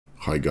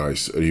Hi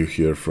guys, Ryu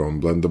here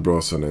from Blender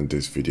Bros, and in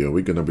this video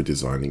we're gonna be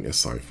designing a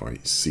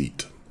SciFi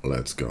seat.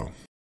 Let's go.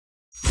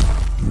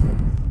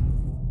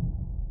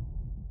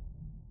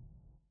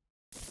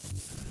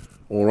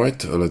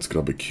 Alright, let's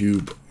grab a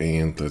cube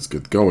and let's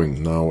get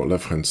going. Now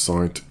left hand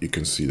side you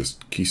can see the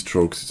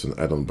keystrokes. It's an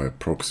add-on by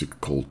proxy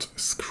called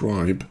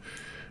Skribe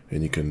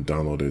and you can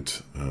download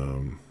it.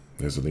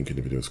 There's a link in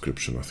the video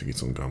description. I think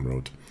it's on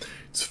Gumroad.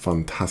 It's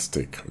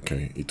fantastic,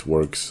 okay? It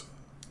works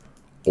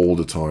all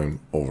the time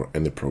over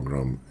any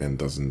program and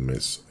doesn't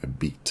miss a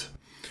beat.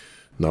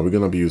 Now we're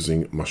gonna be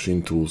using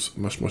machine tools,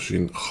 Mesh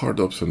Machine,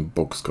 HARDOPS and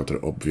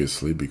BOXCUTTER,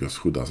 obviously, because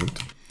who doesn't?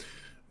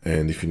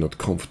 And if you're not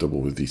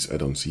comfortable with these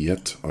add-ons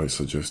yet, I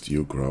suggest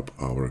you grab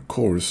our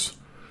course.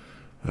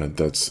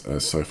 That's a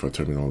SciFi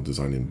terminal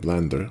design in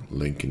Blender,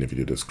 link in the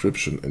video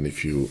description. And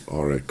if you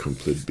are a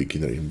complete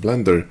beginner in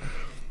Blender,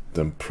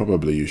 then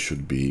probably you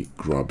should be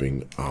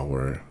grabbing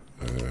our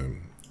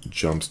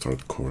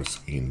Jumpstart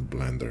course in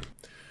Blender.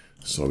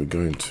 So we're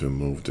going to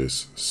move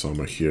this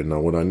somewhere here. Now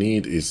what I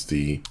need is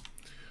the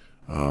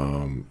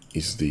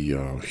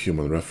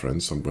human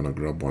reference. I'm gonna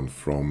grab one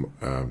from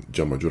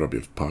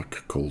Jamajurabiv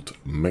pack called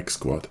Mech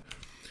Squad.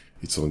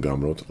 It's on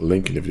Gumroad,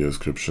 link in the video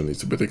description.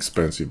 It's a bit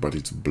expensive, but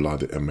it's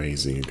bloody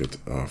amazing. You get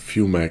a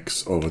few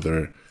mechs over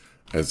there,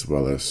 as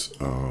well as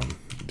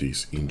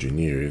these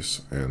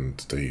engineers, and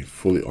they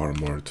fully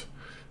armored,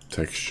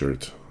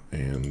 textured,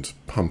 and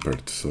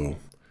pampered. So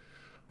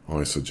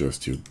I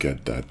suggest you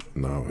get that.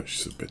 Now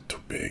it's a bit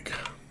too big.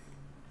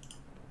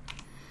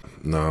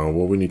 Now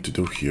what we need to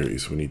do here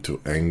is we need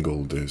to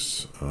angle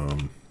this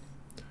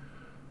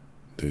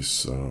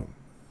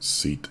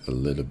seat a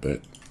little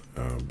bit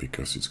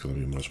because it's going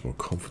to be much more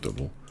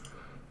comfortable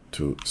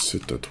to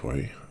sit that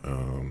way.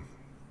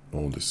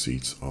 All the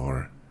seats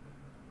are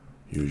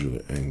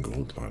usually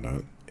angled like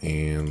that,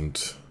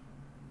 and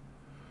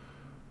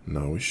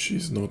now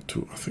she's not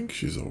too, I think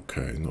she's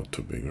okay, not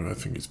too big, right? I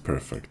think it's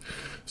perfect.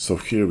 So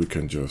here we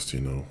can just, you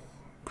know,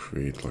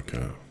 create like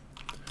a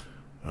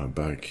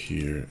back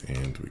here,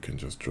 and we can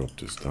just drop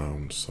this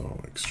down. So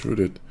extrude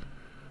it,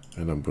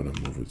 and I'm gonna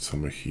move it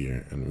somewhere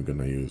here, and we're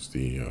gonna use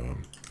the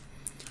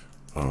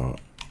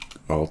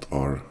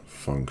Alt-R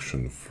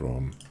function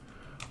from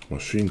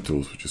Machine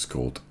Tools, which is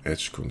called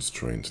Edge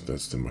Constraint.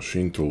 That's the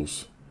Machine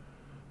Tools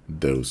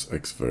Deus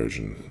Ex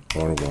version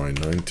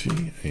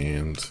RY90,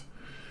 and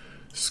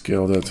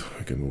scale that.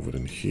 I can move it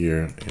in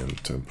here and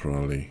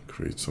temporarily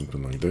create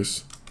something like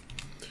this.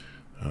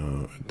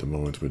 At the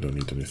moment we don't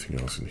need anything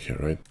else in here,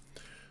 right?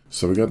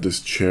 So we got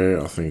this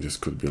chair. I think this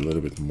could be a little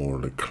bit more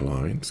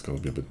reclined. It's gonna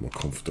be a bit more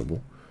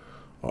comfortable.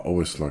 I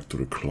always like to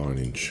recline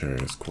in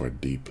chairs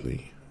quite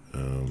deeply.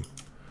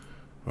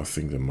 I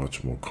think they're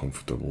much more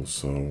comfortable,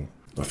 so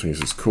I think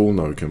this is cool.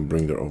 Now we can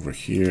bring that over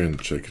here and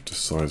check if the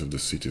size of the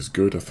seat is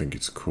good. I think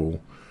it's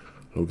cool,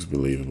 looks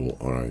believable.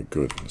 All right,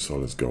 good. So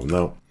let's go.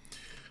 Now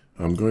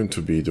I'm going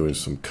to be doing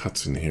some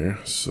cuts in here,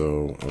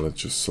 so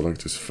let's just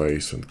select this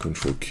face and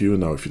Control Q.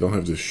 Now if you don't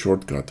have this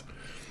shortcut,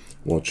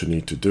 what you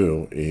need to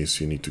do is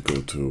you need to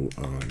go to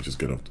just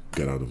get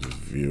out of this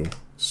view.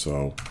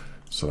 So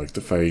select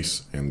the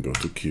face and go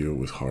to Q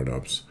with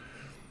HARDOPS,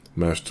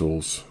 Mesh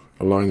Tools,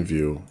 Align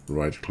View,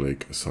 right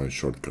click, Assign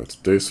Shortcuts.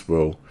 This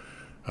will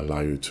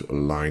allow you to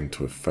align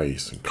to a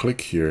face, and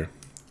click here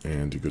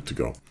and you're good to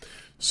go.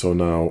 So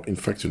now, in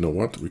fact, you know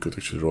what? We could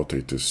actually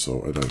rotate this.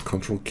 So and then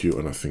Control Q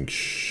and I think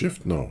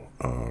Shift, no,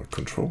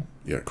 Control,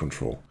 yeah,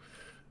 Control,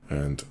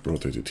 and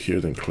rotate it here.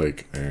 Then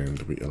click,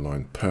 and we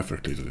align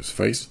perfectly to this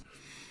face,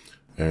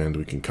 and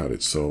we can cut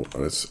it. So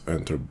let's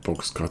enter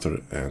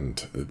BOXCUTTER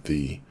and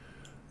the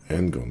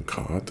N-gon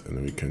cut,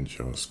 and we can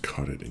just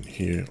cut it in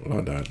here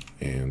like that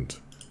and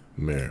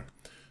mirror.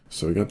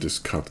 So we got this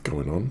cut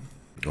going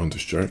on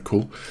this chair,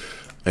 cool.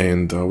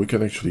 And we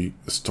can actually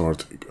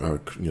start,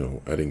 you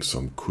know, adding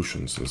some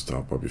cushions and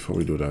stuff. But before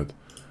we do that,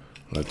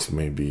 let's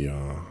maybe,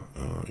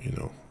 you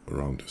know,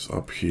 round this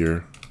up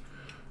here,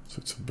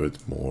 so it's a bit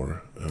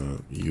more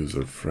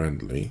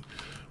user-friendly.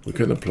 We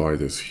can apply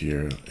this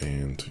here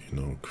and, you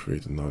know,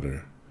 create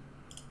another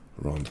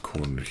round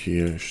corner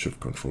here. Shift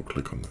Control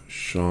click on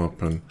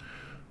Sharpen.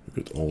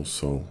 We could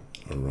also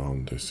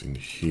round this in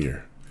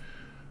here.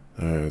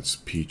 That's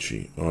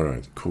peachy. All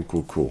right, cool,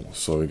 cool, cool.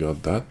 So we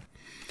got that.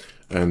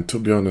 And to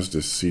be honest,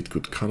 this seat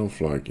could kind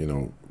of like, you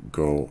know,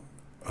 go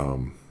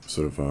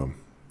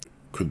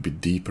could be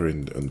deeper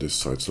on this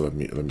side. So let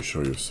me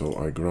show you. So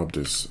I grab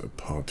this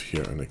part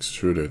here and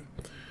extrude it,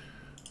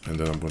 and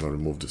then I'm going to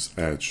remove this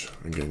edge.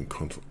 Again,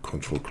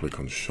 control click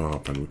on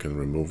Sharp, and we can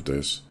remove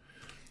this,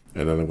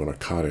 and then I'm going to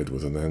cut it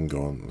with an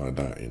N-gon like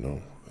that, you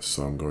know.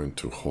 So I'm going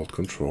to hold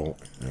Control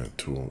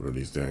to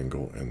release the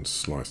angle and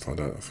slice like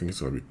that. I think it's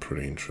going to be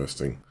pretty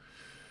interesting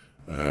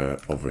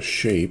of a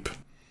shape.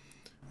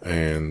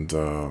 And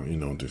you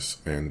know, this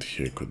end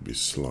here could be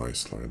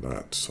sliced like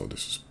that. So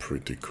this is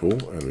pretty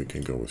cool, and we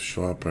can go with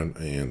Sharpen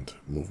and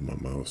move my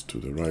mouse to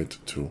the right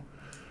to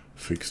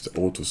fix the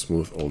auto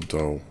smooth.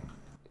 Although,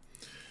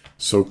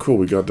 so cool,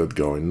 we got that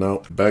going.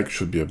 Now back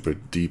should be a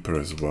bit deeper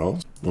as well.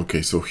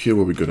 Okay, so here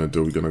what we're gonna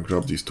do, we're gonna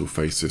grab these two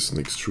faces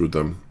and extrude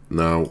them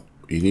Now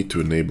you need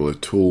to enable a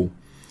tool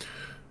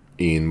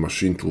in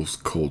Machine Tools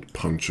called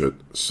Ponte.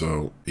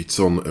 So it's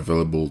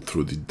available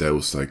through the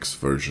Deus Ex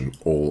version,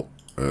 all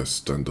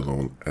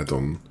standalone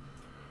add-on,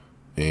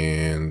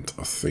 and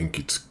I think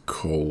it's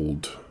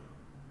called,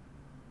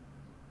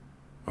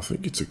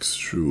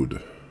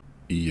 Extrude.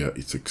 Yeah,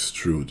 it's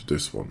Extrude,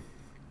 this one.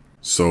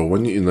 So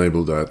when you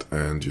enable that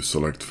and you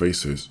select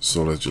faces,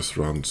 so let's just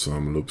run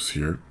some loops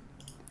here.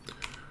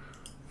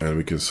 And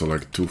we can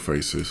select two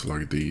faces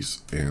like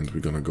these, and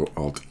we're gonna go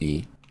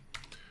Alt-E.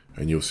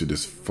 And you'll see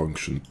this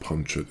function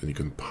punch it, and you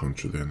can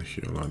punch it in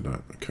here like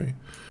that, okay?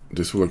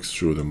 This will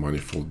extrude a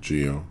manifold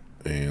geo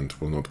and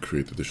will not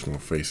create additional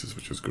faces,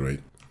 which is great.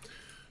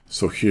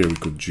 So here we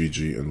could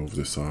GG and move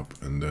this up,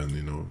 and then,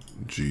 you know,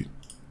 GG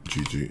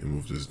and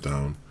move this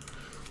down.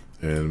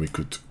 And we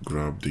could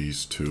grab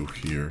these two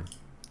here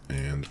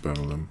and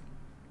bevel them.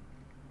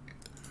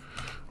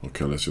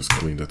 Okay, let's just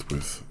clean that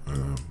with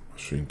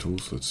Machine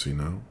Tools. Let's see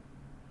now.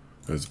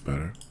 That's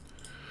better.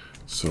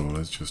 So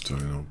let's just, you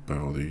know,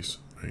 bevel these,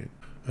 right?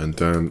 And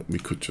then we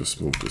could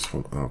just move this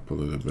one up a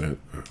little bit,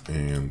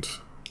 and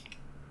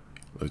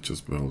let's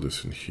just bevel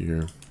this in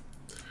here.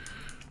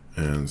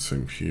 And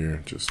same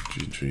here, just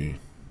GG.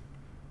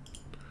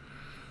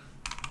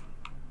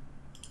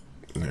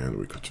 And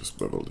we could just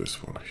bevel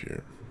this one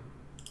here,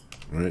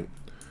 right?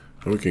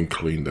 And we can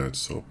clean that,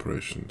 so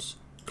operations,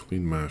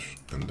 clean mesh,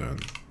 and then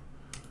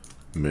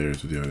mirror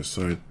to the other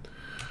side.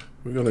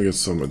 We're gonna get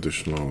some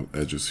additional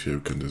edges here.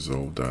 We can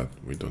dissolve that.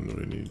 We don't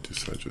really need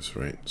these edges,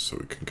 right? So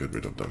we can get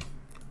rid of them.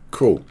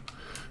 Cool.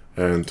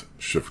 And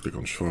shift click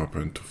on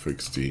sharpen to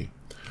fix the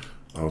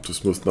auto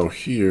smooth. Now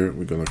here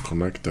we're gonna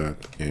connect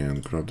that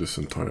and grab this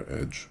entire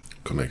edge,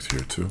 connect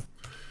here too,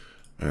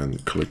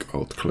 and click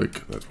Alt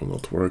click. That will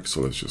not work,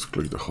 so let's just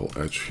click the whole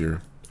edge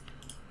here.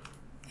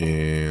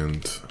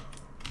 And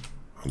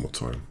one more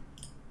time.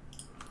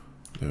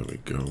 There we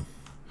go.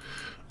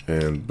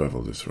 And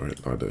bevel this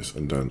right like this,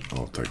 and then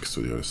I'll text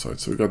to the other side.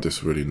 So we got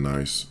this really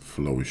nice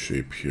flowy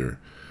shape here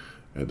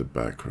at the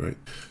back, right?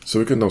 So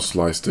we can now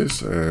slice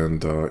this,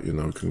 and you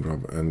know, we can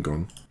grab an end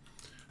gun,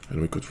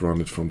 and we could run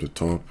it from the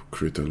top,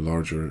 create a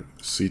larger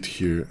seat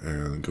here,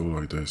 and go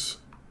like this,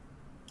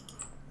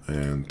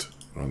 and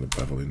run the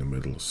bevel in the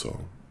middle.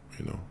 So,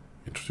 you know,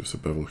 introduce a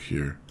bevel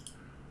here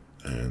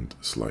and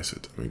slice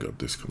it. And we got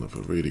this kind of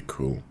a really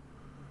cool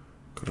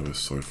kind of a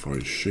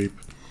SciFi shape.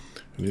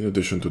 And in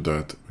addition to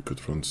that, we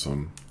could run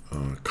some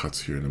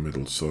cuts here in the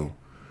middle. So,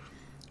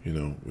 you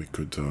know, we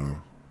could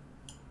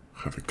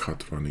have a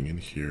cut running in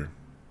here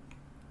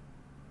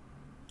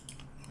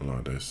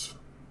like this,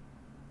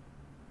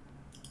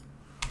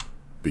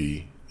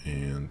 B,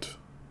 and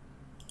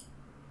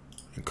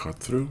cut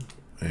through,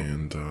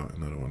 and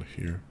another one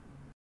here.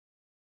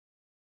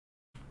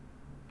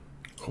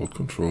 Hold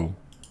Control,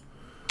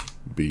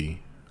 B,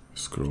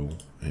 scroll,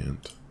 and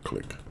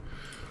click.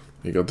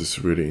 You got this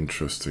really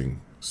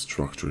interesting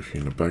structure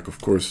here in the back. Of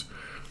course,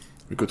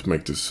 we could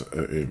make this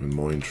even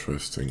more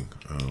interesting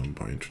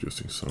by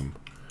introducing some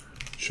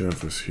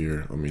chamfers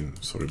here.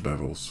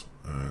 Bevels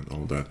and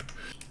all that.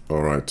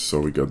 All right, so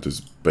we got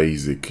this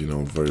basic, you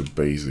know, very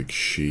basic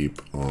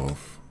shape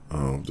of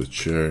the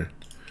chair.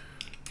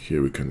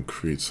 Here we can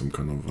create some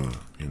kind of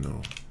a, you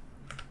know,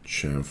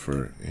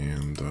 chamfer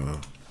and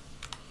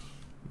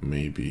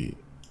maybe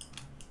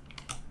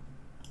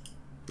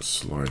a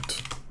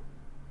slight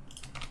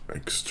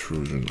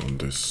extrusion on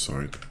this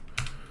side.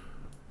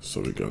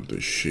 So we got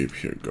this shape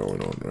here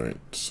going on, right?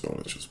 So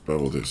let's just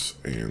bevel this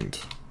and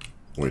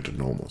wait the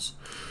normals.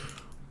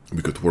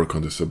 We could work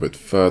on this a bit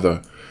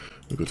further.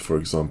 We could, for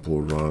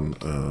example, run,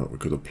 we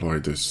could apply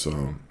this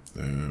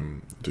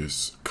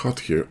this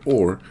cut here,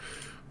 or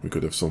we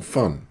could have some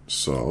fun.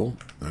 So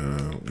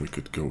we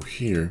could go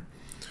here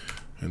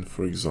and,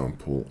 for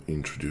example,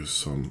 introduce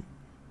some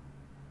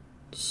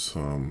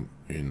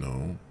you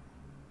know,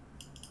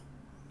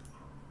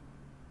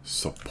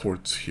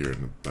 supports here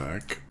in the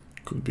back.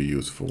 Could be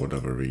used for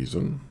whatever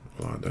reason,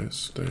 like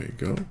this. There you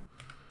go.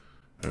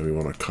 And we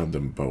want to cut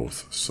them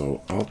both.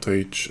 So Alt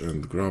H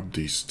and grab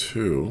these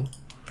two.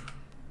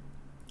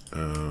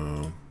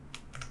 And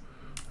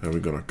we're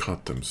gonna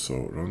cut them.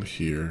 So run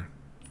here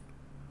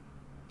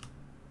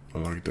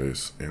like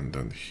this, and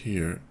then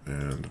here,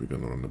 and we're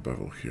gonna run the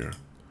bevel here.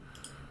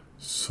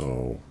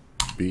 So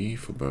B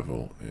for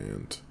bevel,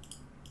 and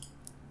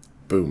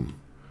boom.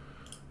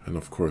 And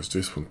of course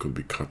this one could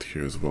be cut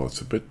here as well. It's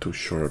a bit too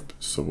sharp,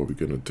 so what we're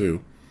gonna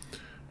do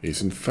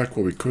is, in fact,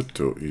 what we could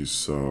do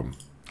is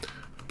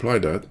apply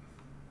that,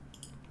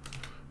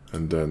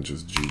 and then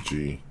just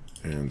GG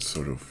and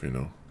sort of, you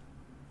know,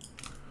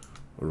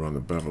 run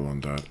a bevel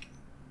on that.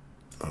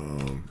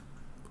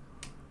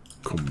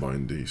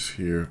 Combine these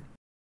here.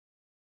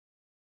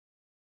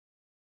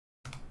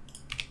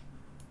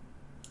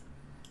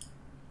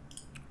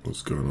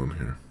 What's going on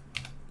here?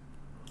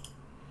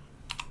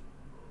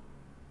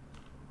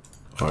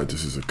 Alright,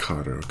 this is a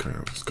cutter. Okay,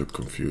 I just got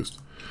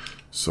confused.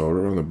 So I'll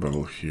run a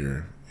bevel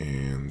here,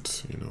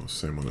 and, you know,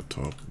 same on the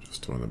top,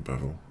 just run a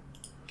bevel,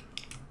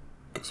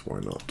 because why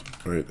not,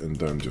 right? And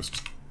then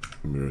just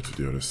mirror to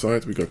the other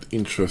side. We got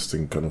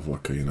interesting kind of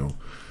like a, you know,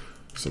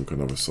 some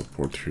kind of a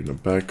support here in the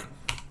back.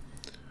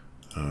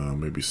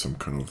 Maybe some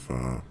kind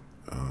of,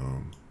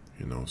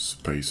 you know,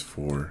 space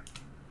for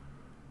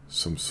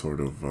some sort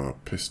of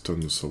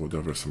pistons or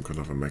whatever, some kind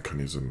of a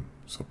mechanism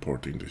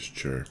supporting this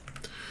chair.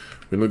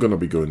 We're not going to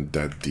be going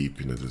that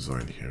deep in the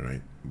design here,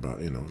 right?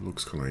 But, you know, it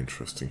looks kind of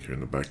interesting here in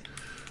the back.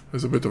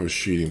 There's a bit of a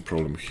sheeting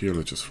problem here.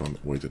 Let's just run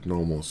weighted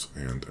normals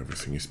and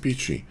everything is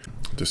peachy.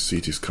 The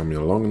seat is coming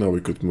along now. We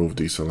could move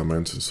these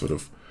elements and sort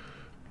of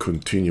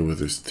continue with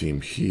this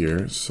theme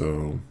here.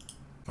 So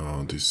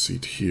this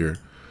seat here,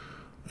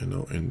 you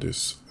know, in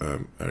this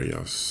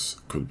areas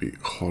could be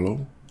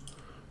hollow.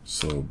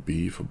 So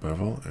B for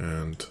bevel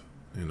and,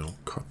 you know,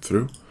 cut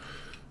through.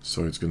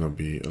 So it's going to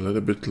be a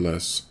little bit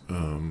less,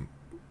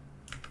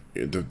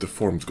 the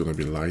form's going to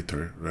be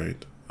lighter,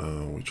 right?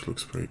 Which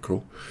looks pretty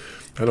cool.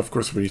 And of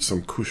course we need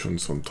some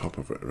cushions on top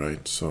of it,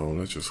 right? So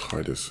let's just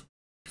hide this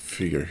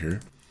figure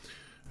here.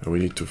 And we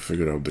need to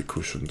figure out the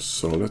cushions.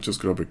 So let's just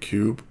grab a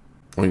cube.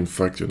 Or in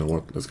fact, you know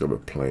what? Let's grab a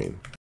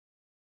plane.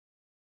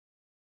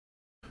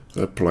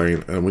 That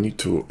plane, and we need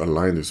to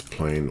align this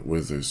plane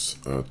with this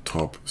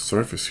top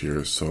surface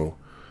here. So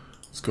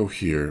let's go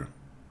here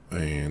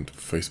and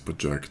face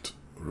project,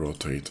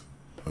 rotate,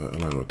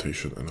 align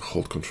rotation, and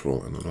hold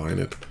control and align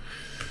it.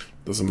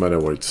 Doesn't matter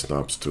where it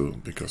snaps to,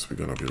 because we're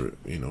gonna be,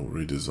 you know,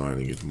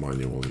 redesigning it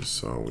manually.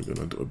 So we're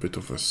gonna do a bit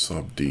of a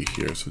sub D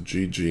here. So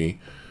GG,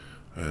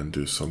 and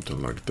do something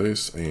like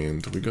this,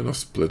 and we're gonna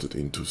split it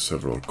into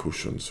several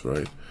cushions,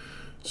 right?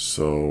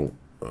 So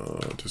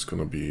there's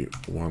gonna be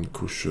one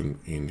cushion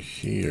in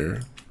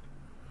here.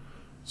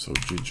 So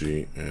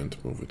GG and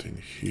move it in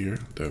here.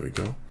 There we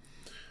go.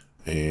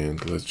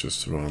 And let's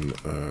just run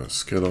a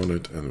scale on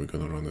it, and we're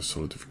gonna run a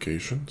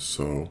solidification.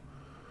 So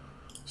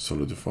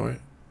solidify,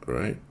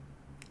 right?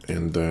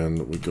 And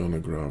then we're gonna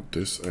grab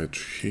this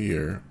edge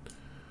here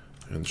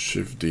and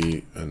Shift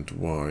D and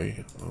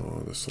Y.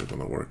 Oh, that's not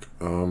gonna work.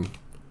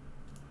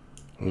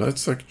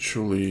 Let's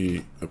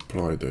actually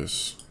apply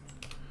this.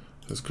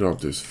 Let's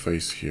grab this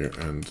face here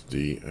and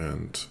D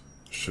and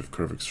Shift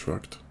Curve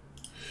Extract.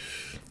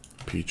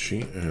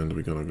 Peachy, and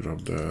we're gonna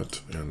grab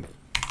that and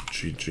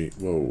GG.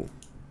 Whoa.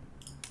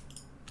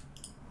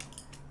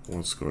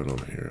 What's going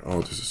on here?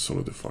 Oh, this is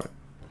solidified.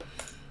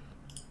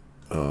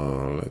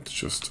 Let's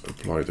just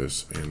apply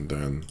this and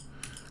then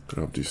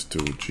grab these two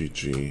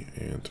GG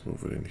and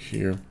move it in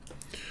here.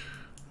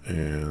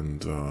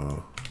 And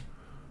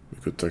we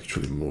could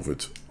actually move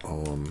it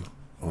on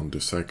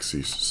this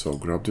axis. So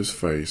grab this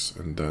face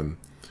and then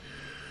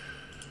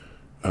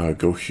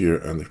go here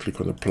and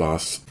click on the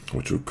plus,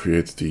 which will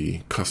create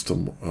the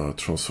custom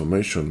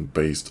transformation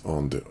based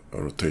on the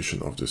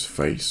rotation of this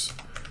face.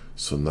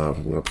 So now if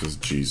we grab this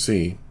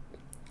GZ,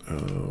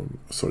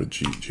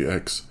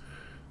 GX,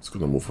 it's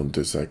going to move on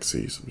this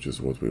axis, which is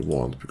what we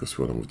want, because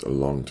we want to move it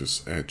along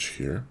this edge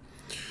here.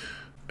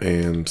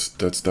 And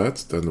that's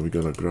that. Then we're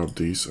going to grab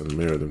these and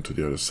mirror them to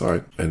the other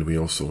side. And we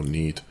also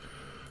need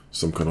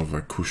some kind of a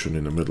cushion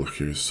in the middle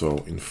here. So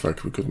in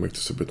fact, we could make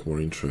this a bit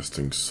more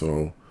interesting.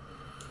 So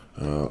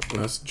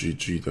let's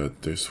GG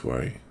that this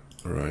way,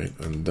 right?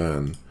 And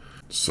then,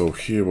 so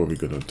here what we're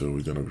going to do,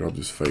 we're going to grab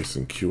this face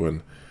and Q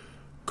and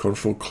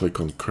Control click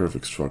on Curve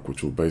Extract,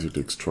 which will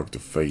basically extract the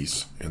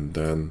face. And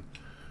then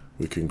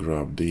we can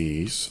grab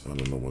these. I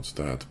don't know what's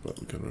that, but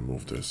we can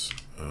remove this.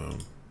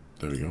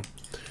 There we go.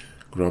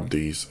 Grab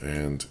these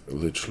and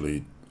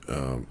literally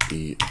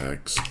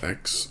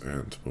EXX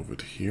and move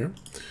it here.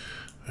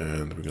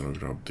 And we're gonna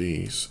grab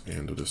these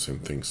and do the same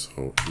thing.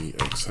 So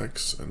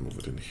EXX and move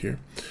it in here.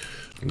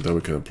 And then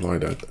we can apply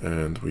that,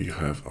 and we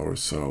have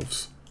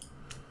ourselves,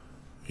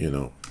 you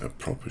know, a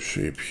proper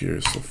shape here.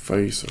 So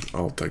face and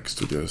Alt X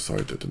to the other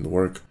side. That didn't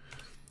work.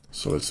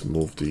 So let's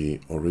move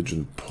the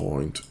origin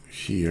point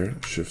here,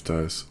 Shift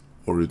S,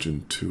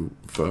 origin to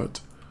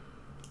vert,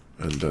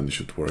 and then it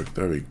should work.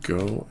 There we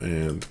go,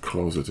 and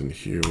close it in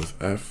here with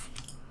F.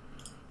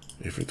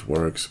 If it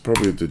works,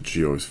 probably the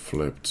geo is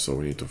flipped, so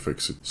we need to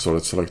fix it. So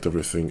let's select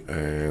everything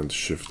and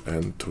Shift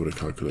N to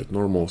recalculate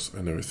normals,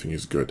 and everything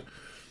is good.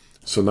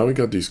 So now we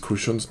got these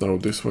cushions. Now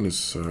this one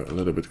is a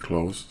little bit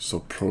close, so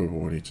probably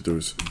what we need to do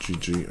is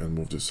GG and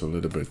move this a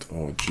little bit,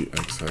 or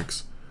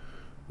GXX.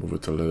 Move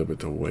it a little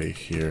bit away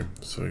here,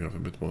 so you have a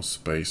bit more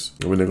space.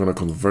 And we're gonna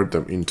convert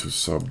them into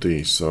sub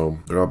D. So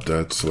grab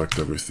that, select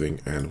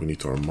everything, and we need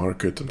to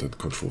unmark it, and then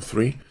Control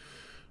 3,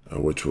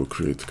 which will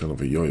create kind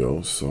of a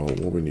yo-yo. So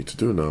what we need to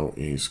do now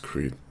is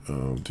create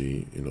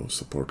the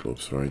support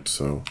loops, right?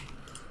 So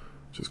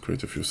just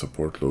create a few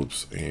support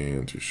loops,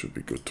 and you should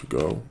be good to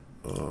go.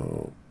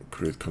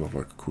 Create kind of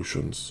like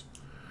cushions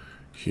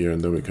here,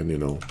 and then we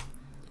can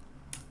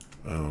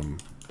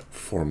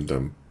form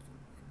them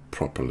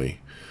properly.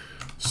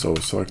 So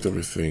select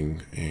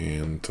everything,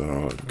 and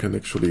you can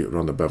actually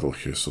run a bevel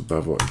here. So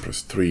bevel and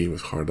press 3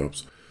 with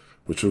HARDOPS,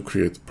 which will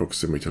create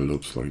proximity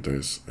loops like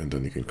this. And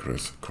then you can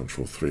press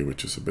Control 3,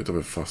 which is a bit of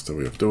a faster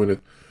way of doing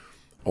it.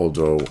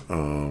 Although,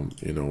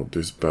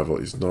 this bevel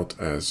is not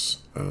as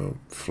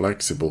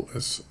flexible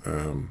as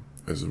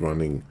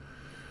running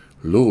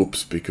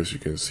loops, because you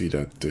can see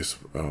that this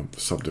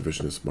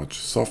subdivision is much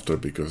softer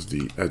because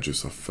the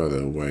edges are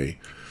further away.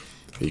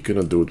 You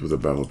cannot do it with a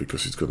bevel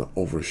because it's going to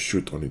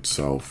overshoot on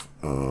itself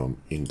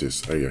in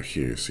this area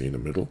here, you see in the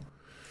middle.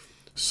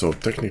 So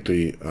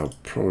technically,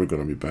 probably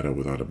going to be better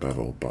without a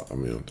bevel, but I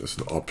mean, there's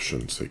an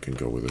option, so you can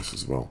go with this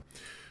as well.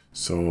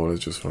 So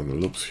let's just run the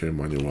loops here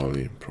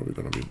manually, probably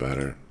going to be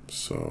better.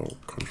 So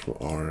Control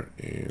R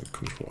and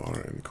Control R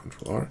and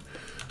Control R.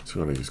 So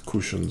we're going to use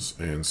cushions,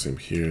 and same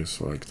here,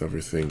 select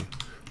everything.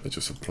 Let's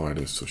just apply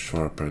this to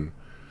sharpen.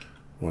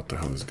 What the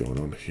hell is going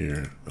on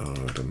here?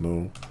 I don't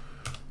know.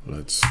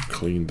 Let's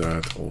clean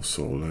that.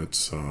 Also,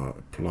 let's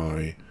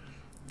apply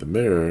the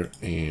mirror,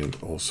 and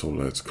also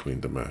let's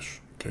clean the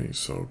mesh. Okay,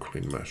 so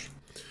clean mesh.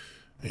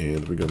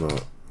 And we're going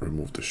to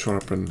remove the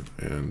sharpen,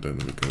 and then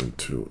we're going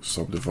to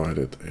subdivide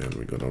it, and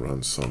we're going to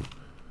run some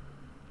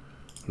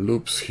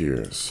loops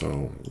here.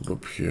 So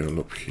loop here,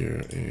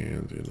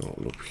 and you know,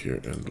 loop here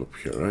and loop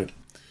here, right?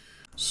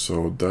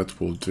 So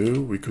that will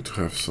do. We could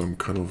have some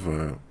kind of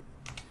a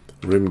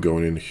rim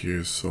going in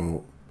here,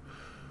 so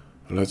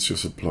let's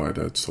just apply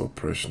that. So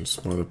Operation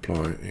Smart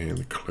Apply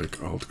and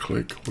click Alt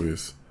click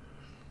with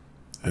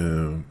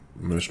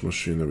Mesh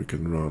Machine, and we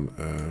can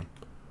run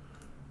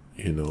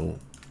you know,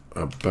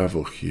 a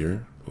bevel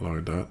here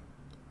like that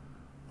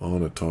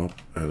on the top,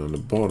 and on the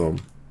bottom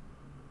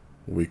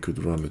we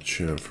could run a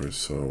chamfer.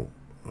 So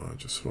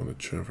just run a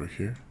chamfer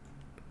here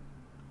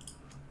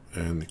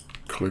and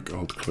click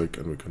Alt click,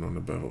 and we can run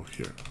a bevel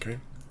here. Okay,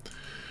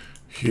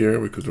 here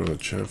we could run a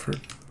chamfer.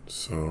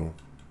 So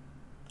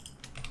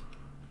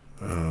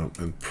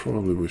and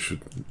probably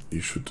you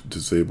should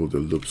disable the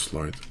loop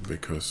slide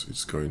because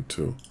it's going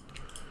to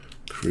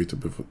create a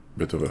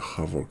bit of a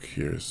havoc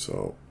here.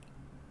 So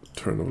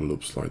turn on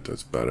loop slide,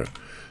 that's better.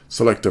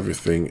 Select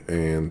everything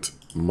and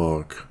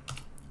mark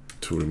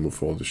to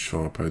remove all the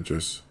sharp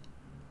edges.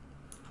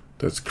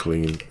 That's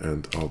clean,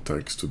 and Alt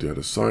X to the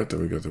other side,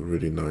 and we got a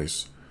really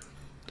nice,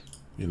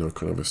 you know,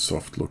 kind of a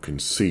soft looking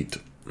seat.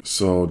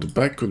 So the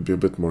back could be a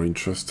bit more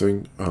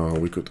interesting.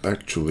 We could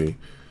actually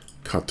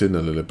cut in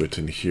a little bit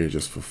in here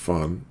just for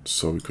fun.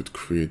 So we could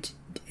create,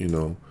 you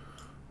know,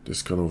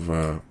 this kind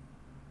of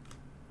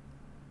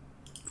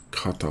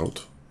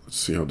cutout. Let's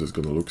see how this is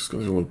going to look. It's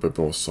going to look a bit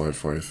more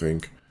sci-fi, I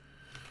think.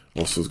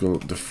 Also,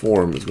 the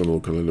form is going to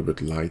look a little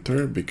bit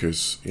lighter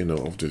because, you know,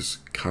 of this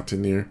cut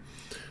in here.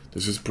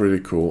 This is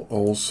pretty cool.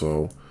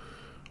 Also,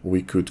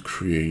 we could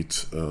create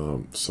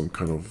some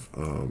kind of,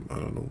 I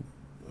don't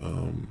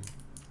know,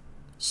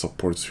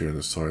 supports here on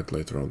the side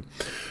later on.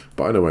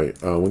 But anyway,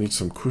 we need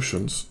some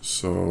cushions,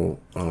 so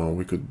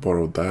we could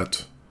borrow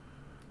that,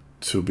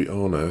 to be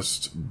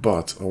honest,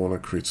 but I want to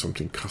create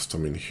something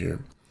custom in here.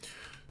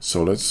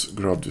 So let's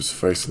grab this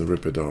face and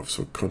rip it off.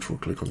 So Control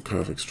click on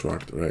Curve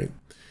Extract, right?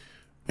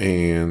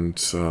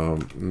 And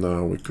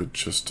now we could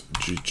just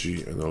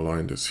GG and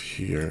align this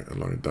here and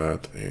like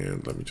that.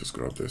 And let me just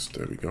grab this,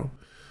 there we go.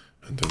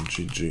 And then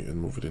GG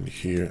and move it in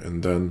here.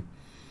 And then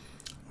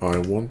I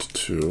want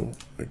to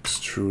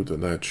extrude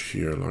an edge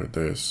here like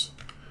this.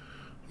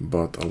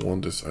 But I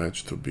want this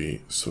edge to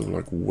be sort of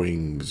like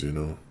wings, you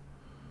know,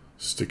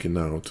 sticking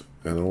out.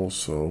 And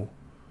also,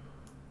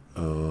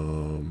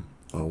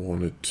 I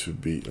want it to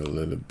be a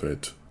little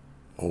bit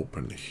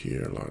open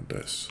here like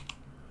this.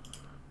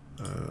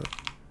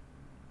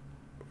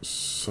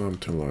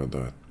 Something like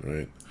that,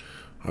 right?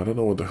 I don't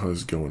know what the hell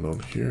is going on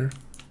here.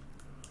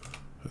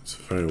 It's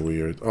very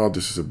weird. Oh,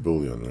 this is a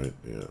boolean, right?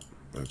 Yeah,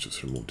 let's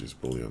just remove these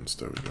booleans.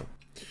 There we go.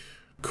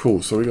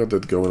 Cool, so we got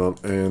that going on,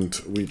 and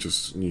we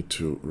just need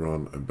to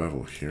run a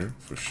bevel here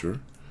for sure.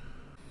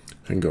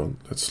 Hang on,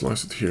 let's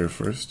slice it here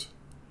first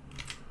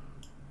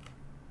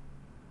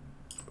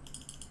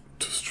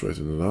to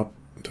straighten it up,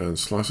 then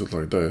slice it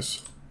like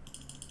this,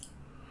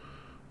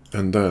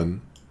 and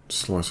then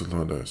slice it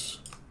like this.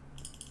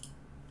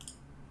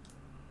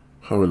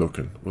 How are we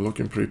looking? We're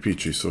looking pretty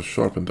peachy, so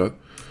sharpen that.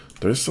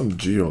 There is some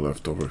geo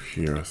left over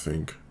here, I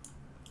think.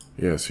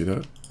 Yeah, see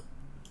that?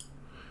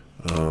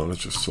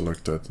 Let's just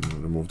select that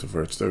and remove the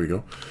verts. There we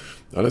go.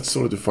 Now let's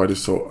solidify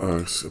this. So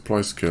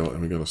apply scale,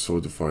 and we're gonna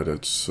solidify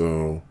that.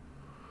 So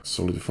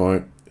solidify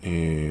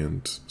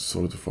and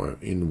solidify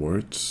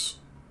inwards.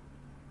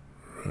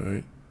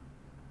 Right.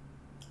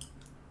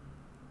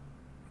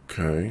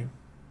 Okay.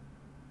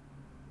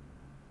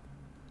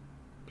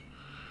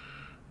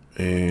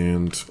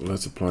 And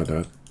let's apply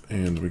that,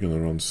 and we're gonna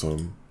run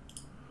some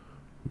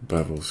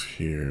bevels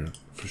here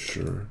for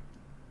sure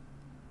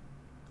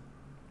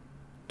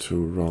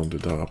to round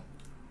it up,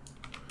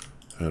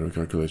 and we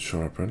calculate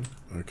sharpen.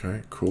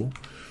 Okay, cool.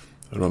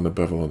 And run the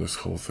bevel on this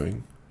whole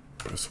thing.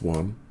 Press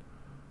 1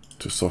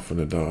 to soften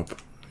it up.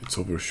 It's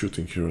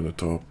overshooting here on the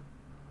top,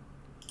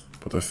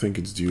 but I think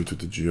it's due to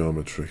the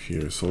geometry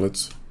here. So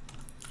let's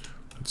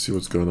see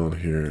what's going on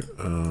here.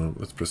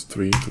 Let's press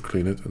 3 to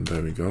clean it, and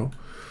there we go.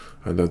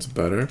 And that's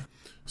better.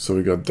 So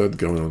we got that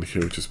going on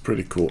here, which is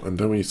pretty cool. And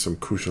then we need some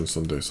cushions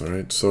on this. All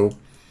right. So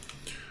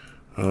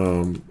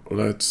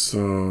let's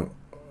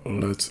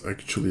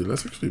actually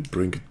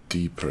bring it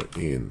deeper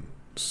in.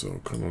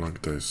 So kind of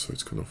like this, so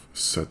it's kind of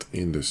set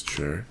in this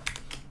chair.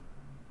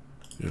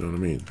 You know what I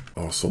mean?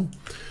 Awesome.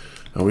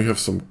 And we have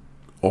some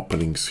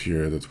openings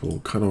here that will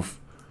kind of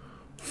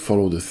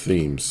follow the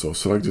theme. So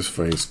select this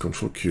face,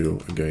 Control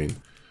Q again,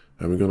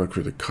 and we're gonna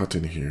create a cut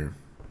in here,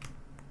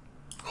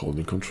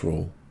 holding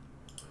Control,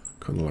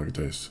 kind of like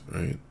this,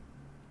 right?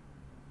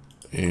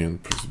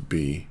 And press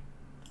B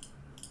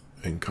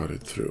and cut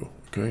it through.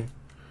 Okay,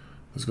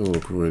 it's gonna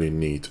look really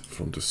neat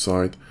from the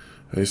side,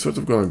 and it's sort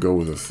of gonna go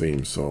with the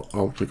theme. So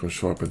I'll click on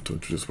Sharpen to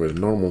introduce weighted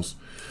normals,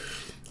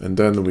 and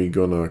then we're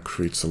gonna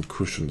create some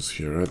cushions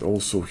here, right?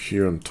 Also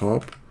here on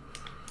top,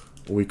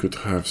 we could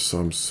have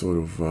some sort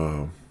of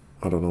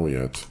I don't know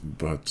yet,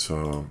 but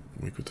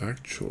we could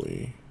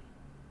actually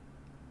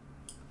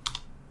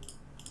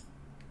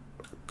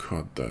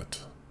cut that,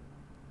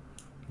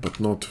 but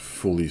not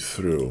fully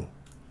through.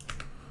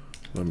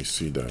 Let me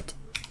see that.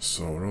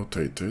 So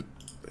rotate it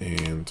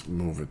and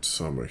move it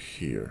somewhere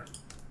here.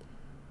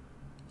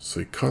 So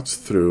it cuts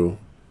through,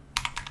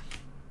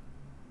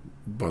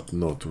 but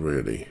not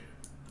really,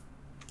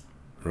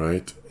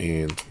 right?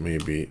 And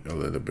maybe a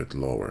little bit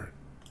lower.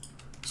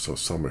 So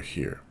somewhere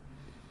here.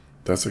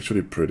 That's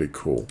actually pretty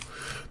cool.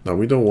 Now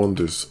we don't want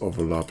this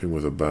overlapping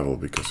with a bevel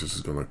because this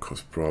is gonna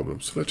cause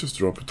problems. So let's just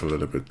drop it a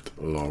little bit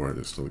lower.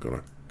 It's not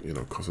gonna, you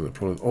know, cause any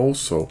problem.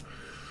 Also,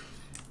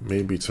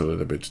 maybe it's a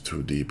little bit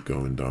too deep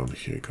going down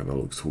here. Kind of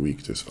looks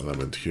weak, this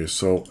element here.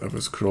 So I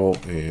will scroll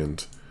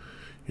and,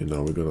 you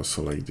know, we're gonna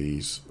select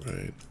these,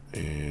 right?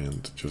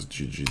 And just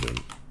GG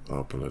them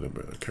up a little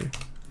bit, okay?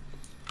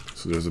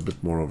 So there's a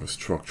bit more of a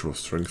structural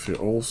strength here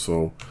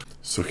also.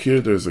 So here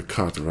there's a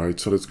cut, right?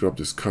 So let's grab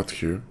this cut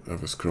here,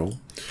 have a scroll,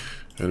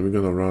 and we're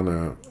gonna run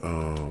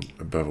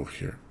a bevel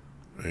here,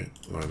 right?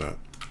 Like that,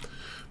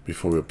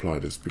 before we apply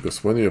this.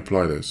 Because when you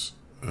apply this,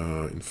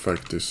 in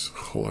fact, this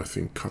whole, I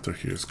think, cutter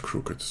here is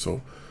crooked.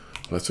 So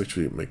let's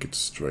actually make it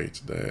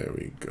straight. There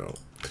we go.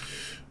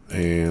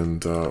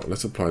 And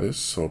let's apply this.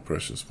 So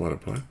Operation Smart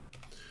Apply.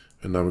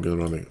 And now we're gonna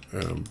run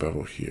a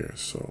bevel here.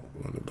 So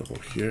run a bevel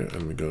here,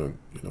 and we're gonna,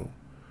 you know,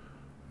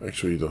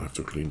 actually, you don't have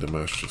to clean the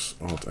mesh,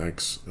 just Alt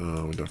X. We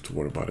don't have to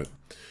worry about it.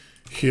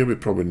 Here we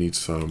probably need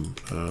some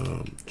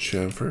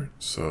chamfer.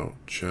 So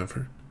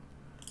chamfer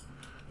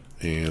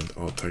and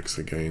Alt X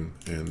again,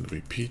 and we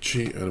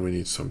peachy, and we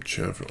need some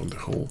chamfer on the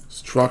whole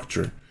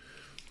structure.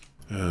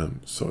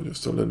 So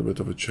just a little bit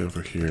of a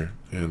chamfer here,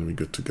 and we're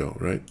good to go,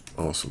 right?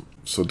 Awesome.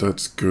 So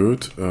that's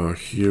good.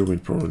 Here we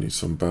probably need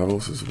some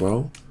bevels as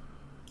well.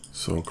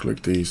 So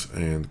click these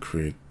and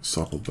create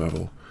supple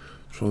bevel.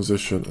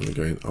 Transition, and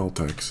again Alt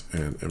X,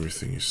 and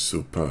everything is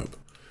superb.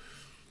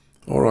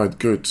 All right,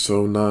 good.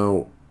 So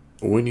now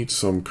we need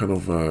some kind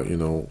of you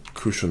know,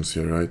 cushions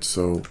here, right?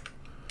 So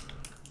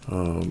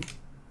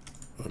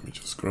let me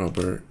just grab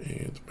her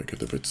and make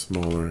it a bit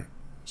smaller.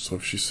 So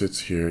if she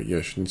sits here,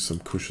 yeah, she needs some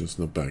cushions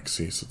in the back.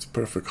 See, so it's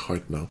perfect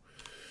height now.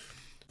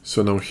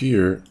 So now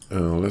here,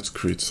 let's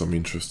create some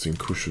interesting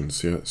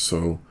cushions. Yeah,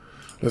 so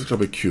let's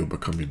grab a cube. I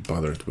can't be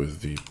bothered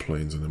with the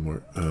planes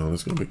anymore.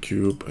 Let's grab a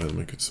cube and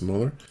make it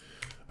smaller.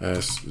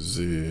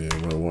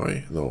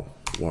 SY, no,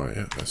 Y,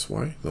 yeah,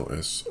 SY, no,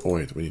 S, oh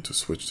wait, we need to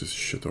switch this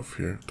shit off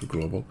here to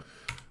global.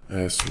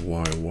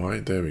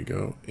 SYY, there we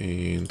go,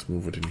 and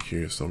move it in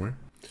here somewhere,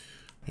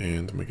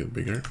 and make it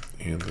bigger,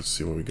 and let's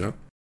see what we got.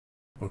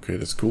 Okay,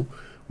 that's cool.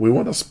 We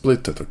want to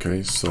split it,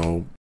 okay,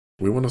 so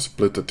we want to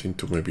split it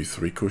into maybe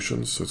 3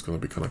 cushions, so it's going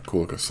to be kind of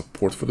cool, like a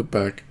support for the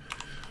back,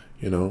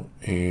 you know,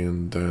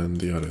 and then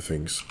the other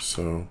things.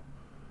 So,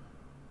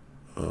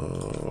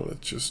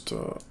 let's just,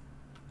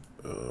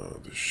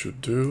 this should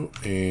do,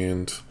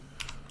 and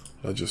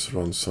let's just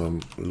run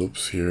some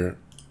loops here,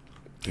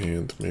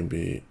 and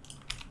maybe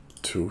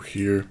 2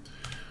 here.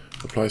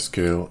 Apply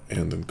scale,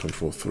 and then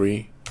Control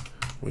 3.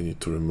 We need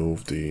to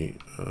remove the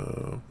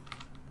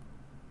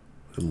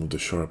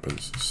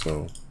sharpens.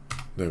 So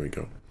there we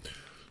go.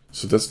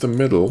 So that's the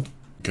middle,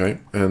 okay,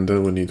 and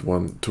then we need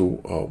 1, 2,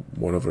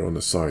 whatever on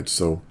the side.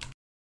 So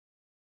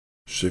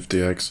Shift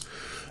the X.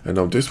 And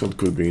now this one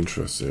could be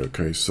interesting,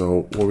 okay?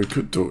 So what we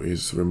could do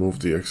is remove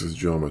the excess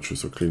geometry,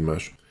 so clean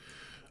mesh.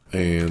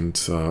 And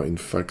in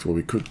fact, what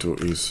we could do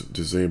is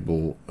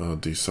disable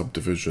the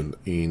subdivision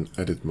in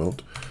edit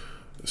mode.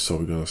 So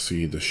we're gonna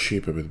see the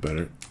shape a bit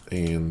better.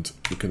 And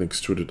we can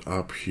extrude it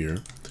up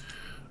here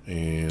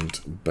and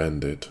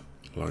bend it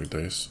like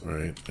this,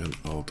 right? And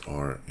Alt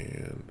R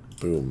and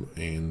boom.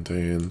 And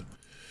then,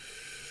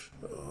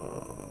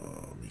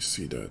 let me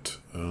see that.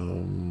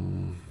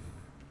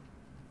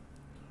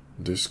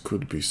 This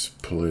could be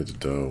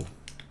split though,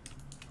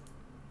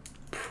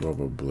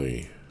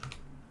 probably.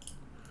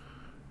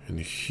 And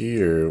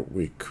here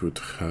we could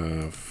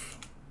have,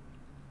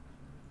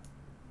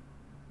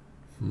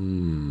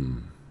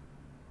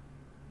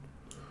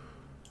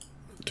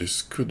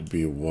 this could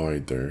be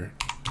wider,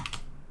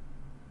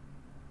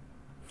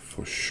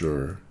 for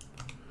sure.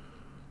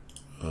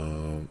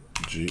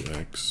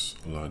 GX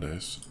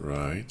lattice,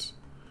 right?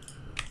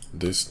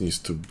 This needs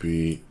to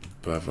be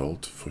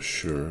beveled for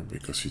sure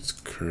because it's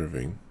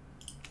curving.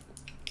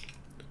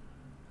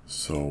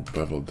 So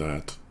bevel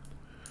that.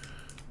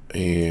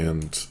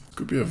 And it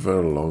could be a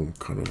very long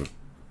kind of a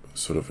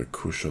sort of a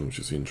cushion, which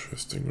is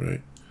interesting,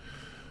 right?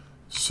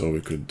 So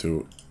we could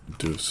do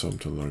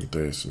something like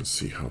this and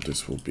see how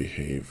this will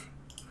behave.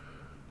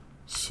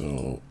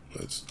 So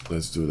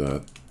let's do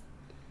that.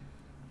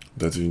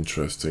 That's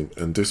interesting.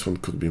 And this one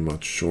could be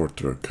much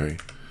shorter, okay?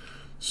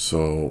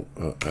 So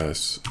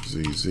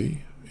SZZ,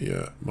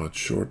 yeah, much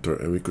shorter,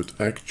 and we could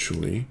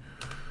actually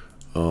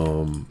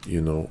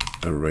you know,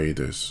 array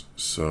this.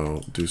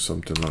 So do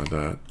something like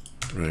that,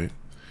 right?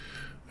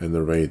 And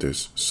array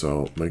this.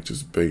 So make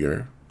this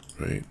bigger,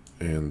 right?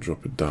 And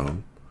drop it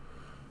down.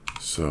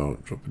 So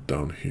drop it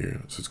down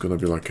here. So it's gonna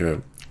be like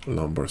a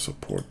lumbar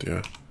support,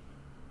 yeah.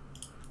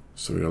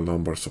 So we got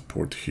lumbar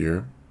support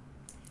here.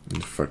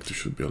 In fact, it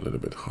should be a little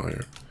bit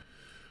higher.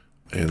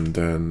 And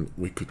then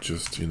we could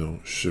just, you know,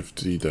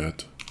 shift D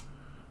that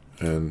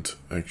and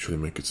actually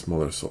make it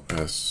smaller. So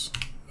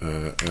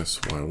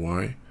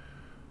SYY,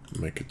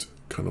 make it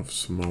kind of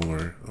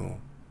smaller or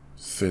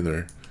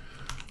thinner,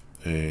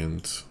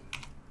 and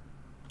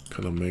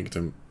kind of make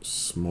them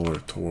smaller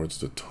towards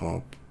the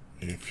top.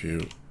 If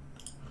you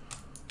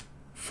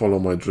follow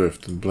my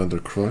drift in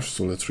Blender Crush,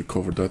 so let's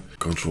recover that.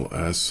 Control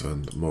S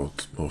and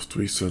most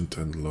recent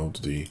and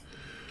load the.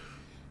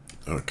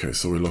 Okay,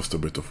 so we lost a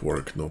bit of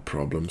work, no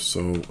problem.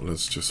 So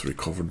let's just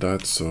recover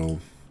that. So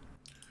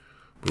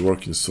we're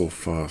working so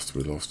fast,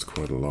 we lost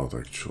quite a lot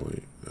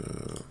actually.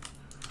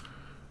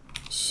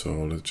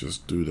 So let's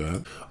just do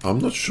that. I'm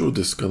not sure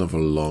this kind of a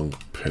long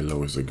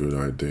pillow is a good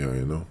idea,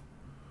 you know.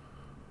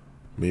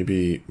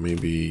 Maybe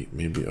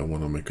I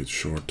want to make it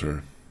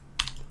shorter.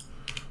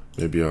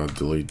 Maybe I'll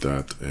delete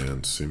that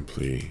and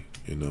simply,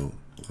 you know,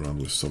 run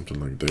with something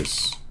like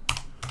this.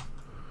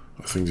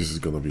 I think this is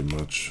gonna be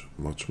much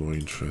more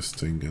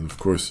interesting, and of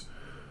course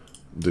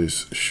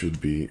this should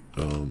be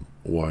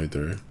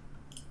wider,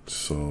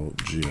 so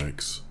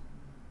GX,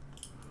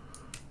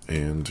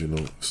 and you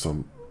know,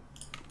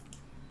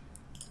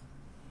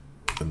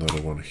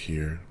 another one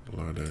here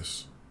like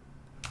this.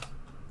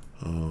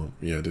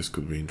 Yeah, this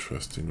could be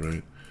interesting,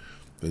 right?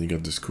 Then you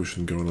got this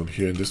cushion going on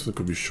here, and this one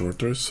could be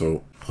shorter,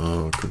 so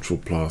Control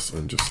plus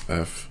and just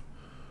F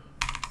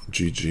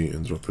GG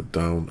and drop it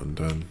down, and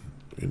then,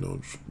 you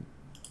know,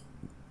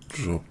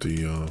 drop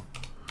the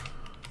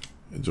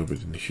drop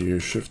it in here.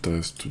 Shift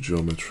S to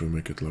geometry,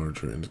 make it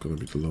larger, and it's gonna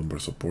be the lumbar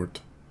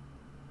support,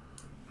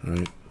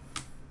 right?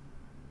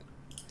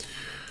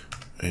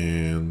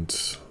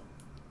 And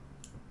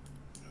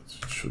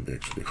it should be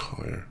actually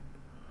higher.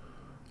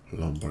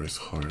 Lumbar is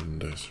higher than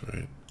this,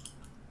 right?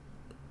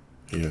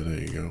 Yeah,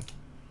 there you go.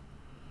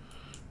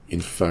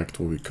 In fact,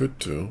 what we could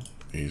do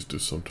is do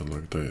something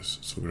like this.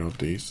 So grab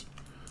these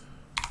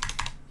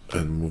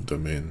and move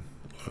them in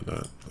like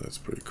that. That's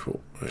pretty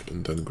cool, right?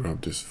 And then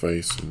grab this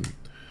face and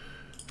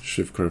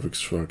shift curve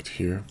extract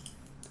here.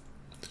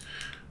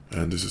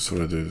 And this is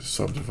already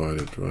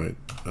subdivided, right?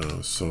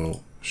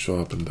 So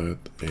sharpen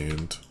that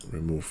and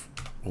remove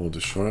all the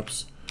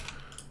sharps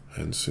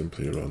and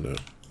simply run a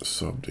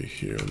sub D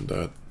here on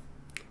that.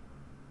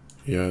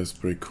 Yeah, it's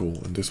pretty cool.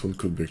 And this one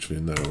could be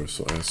actually narrower,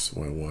 so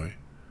SYY.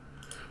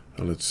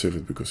 And let's save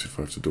it, because if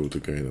I have to do it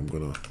again, I'm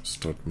gonna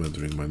start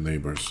measuring my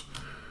neighbors.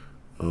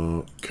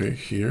 Okay,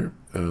 here,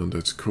 and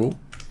that's cool.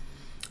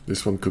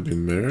 This one could be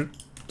mirrored,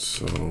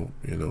 so,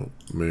 you know,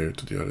 mirror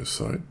to the other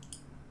side.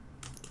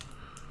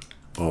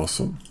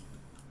 Awesome.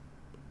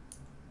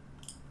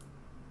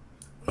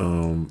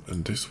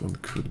 And this one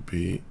could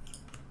be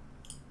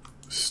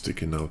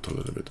sticking out a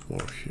little bit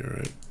more here,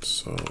 right?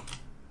 So,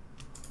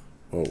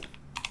 oh,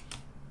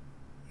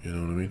 you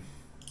know what I mean?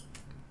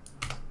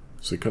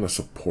 So it kind of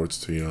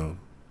supports the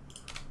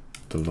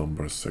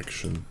lumbar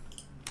section.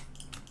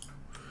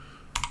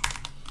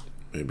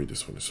 Maybe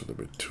this one is a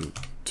little bit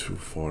too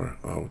far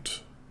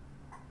out.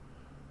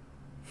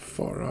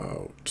 Far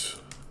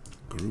out.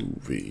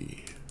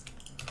 Groovy.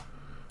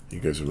 You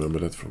guys remember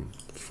that from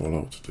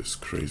Fallout? This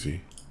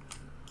crazy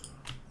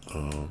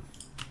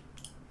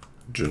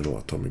General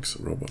Atomics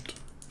robot.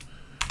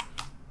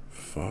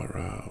 Far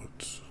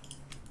out.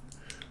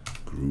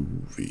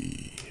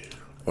 Groovy.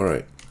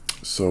 Alright,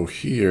 so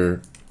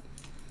here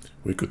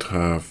we could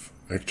have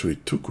actually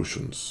two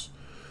cushions.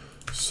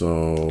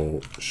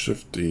 So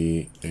Shift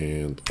D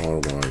and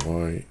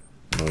RYY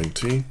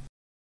 90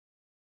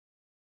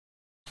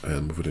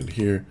 and move it in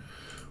here.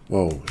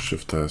 Whoa,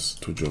 Shift S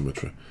to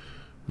geometry.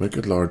 Make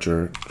it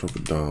larger, drop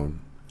it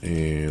down,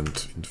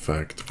 and in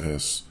fact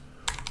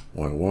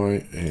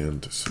SYY,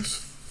 and this is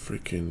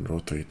freaking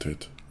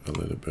rotated a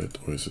little bit,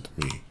 or is it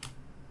me?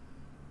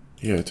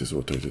 Yeah, it is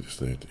rotated,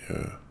 isn't it?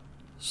 Yeah,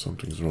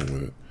 something's wrong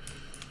with it.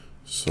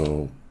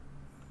 So,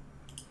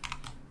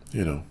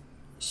 you know,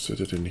 set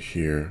it in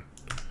here,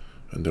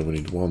 and then we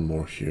need one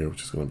more here,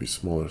 which is going to be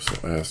smaller,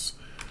 so S,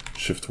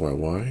 Shift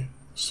YY,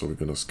 so we're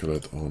going to scale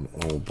it on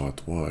all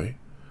but Y,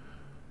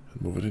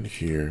 and move it in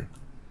here,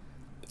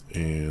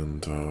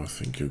 and I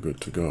think you're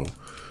good to go.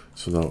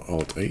 So now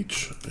Alt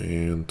H,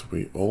 and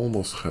we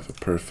almost have a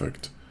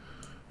perfect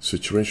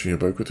situation here,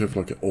 but we could have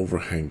like an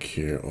overhang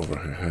here over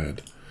her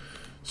head.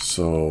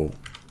 So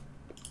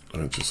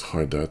I just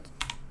hide that,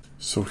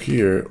 So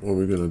here, what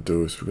we're gonna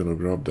do is we're gonna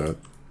grab that,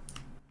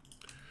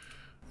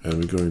 and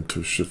we're going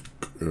to shift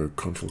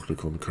control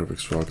click on curve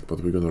extract,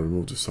 but we're gonna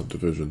remove the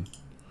subdivision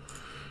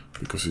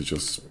because it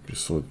just,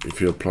 so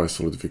if you apply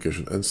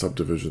solidification and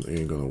subdivision, it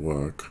ain't gonna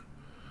work.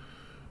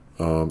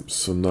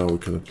 So now we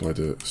can apply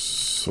the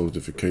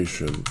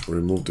solidification,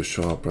 remove the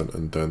sharpen,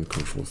 and then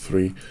control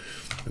 3,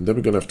 and then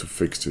we're gonna have to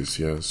fix this.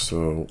 Yeah,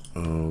 so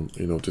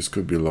you know, this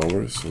could be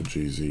lower, so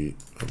GZ,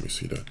 let me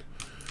see that,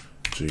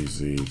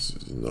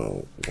 GZ,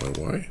 no,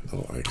 YY, no,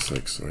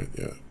 XX, right?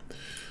 Yeah,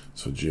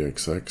 so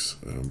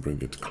GXX,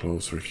 bring it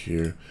closer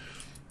here,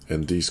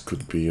 and these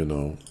could be, you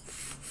know,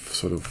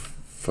 sort of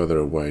further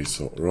away,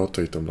 so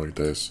rotate them like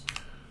this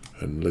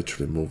and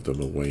literally move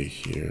them away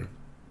here.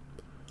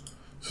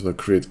 So that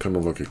create kind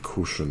of like a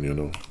cushion, you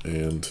know,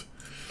 and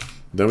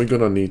then we're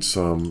gonna need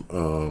some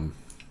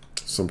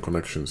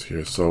connections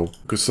here. So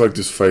you could select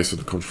this face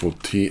and Control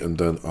T and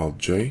then Alt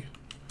J,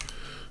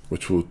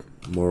 which will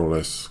more or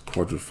less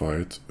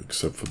quadrify it,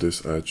 except for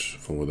this edge,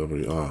 for whatever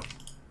we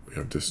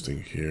have this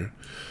thing here,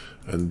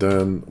 and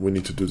then we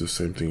need to do the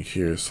same thing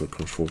here. So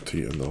Control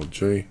T and Alt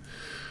J,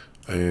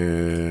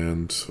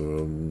 and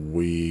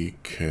we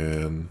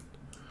can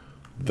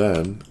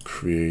then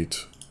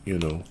create, you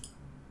know,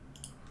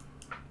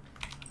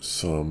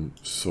 some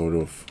sort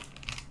of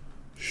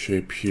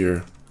shape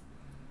here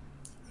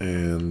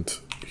and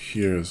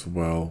here as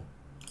well.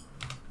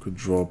 Could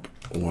drop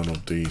one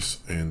of these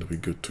and we're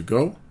good to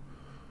go.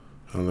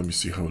 And let me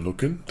see how it's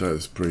looking. That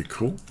is pretty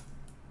cool.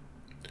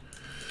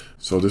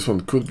 So this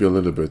one could be a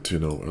little bit, you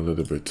know, a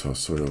little bit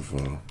sort of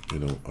you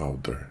know,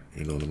 out there,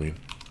 you know what I mean.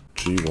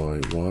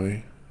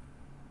 GYY,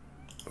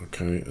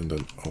 okay, and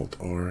then Alt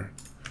R.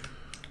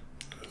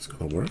 It's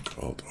gonna work.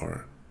 Alt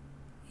R.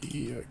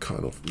 Yeah,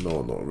 kind of.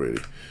 No, not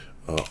really.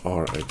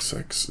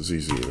 RXX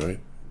ZZ, right?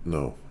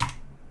 No.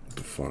 What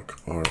the fuck?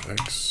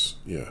 RX.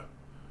 Yeah.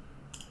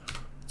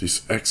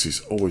 These X's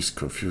always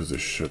confuse the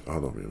shit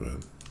out of me,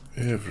 man.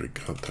 Every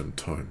goddamn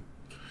time.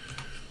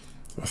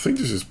 I think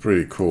this is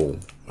pretty cool.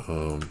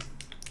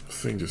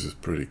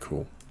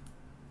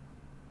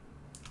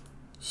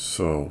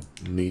 So,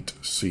 neat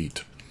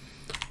seat.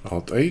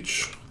 Alt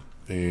H.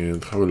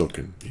 And how we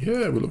looking?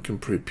 Yeah, we're looking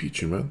pretty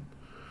peachy, man.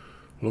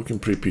 Looking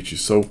pretty peachy.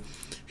 So,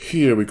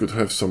 here we could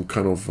have some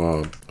kind of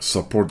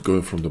support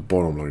going from the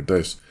bottom like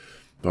this.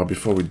 Now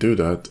before we do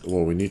that,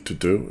 what we need to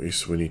do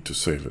is we need to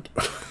save it.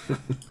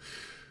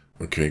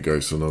 Okay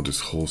guys, so now this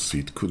whole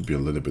seat could be a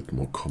little bit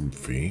more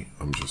comfy,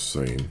 I'm just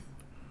saying.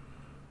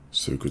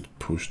 So we could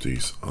push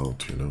these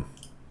out, you know.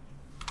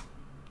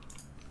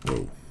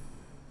 Whoa.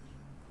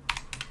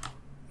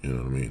 You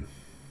know what I mean?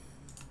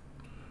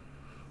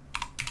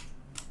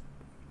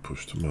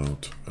 Push them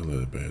out a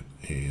little bit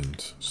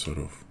and sort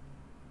of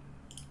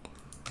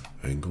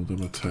angle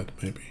them a tad,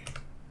 maybe.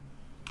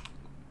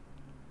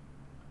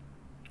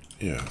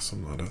 Yeah,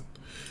 something like that.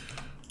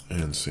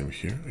 And same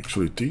here.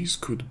 Actually, these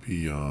could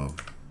be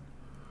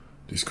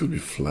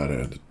flatter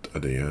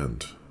at the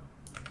end.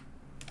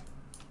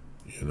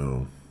 You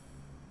know,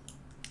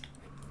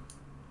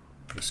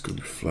 this could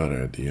be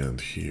flatter at the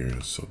end here,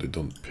 so they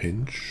don't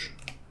pinch.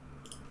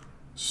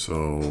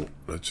 So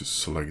let's just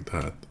select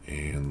that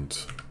and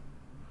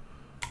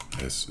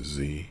SZ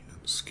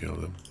and scale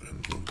them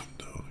and move them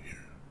down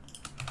here.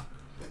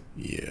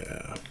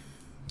 Yeah,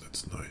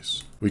 that's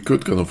nice. We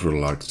could kind of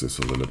relax this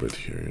a little bit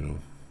here, you know.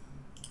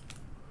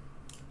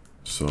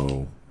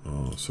 So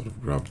sort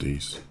of grab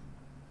these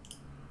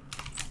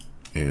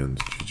and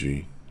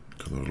GG,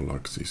 kind of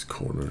relax these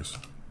corners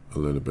a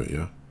little bit,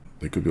 yeah.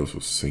 They could be also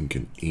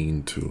sinking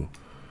into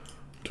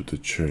the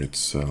chair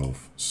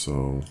itself.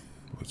 So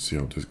let's see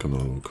how this is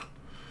gonna look.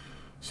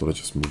 So let's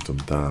just move them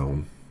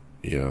down.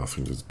 Yeah, I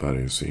think that's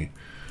better, you see.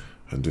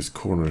 And this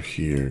corner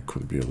here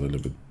could be a little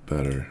bit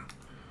better,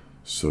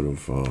 sort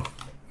of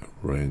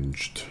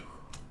arranged.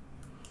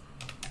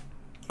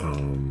 Let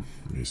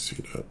me see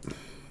that.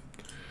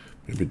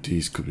 Maybe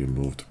these could be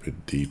moved a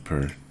bit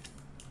deeper,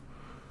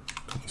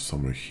 kind of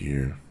somewhere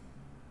here.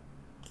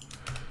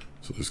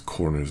 So this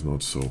corner is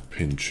not so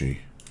pinchy.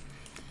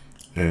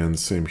 And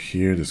same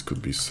here, this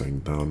could be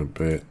sank down a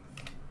bit.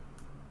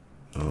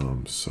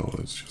 So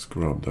let's just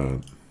grab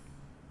that.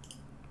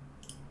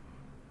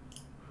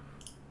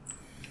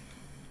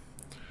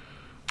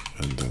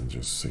 And then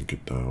just sink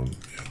it down.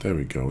 Yeah, there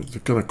we go.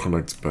 It kind of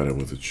connects better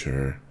with the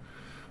chair.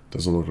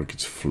 Doesn't look like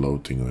it's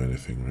floating or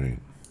anything, right?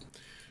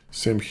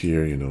 Same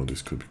here, you know,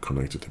 this could be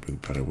connected a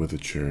bit better with the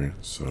chair.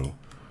 So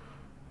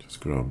just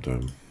grab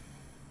them.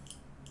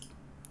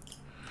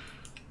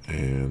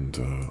 And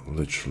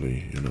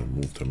literally, you know,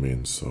 move them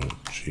in. So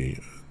G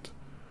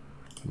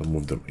and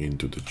move them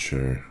into the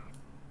chair.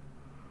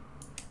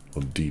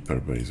 Or deeper,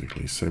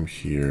 basically. Same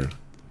here.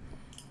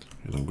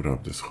 You know,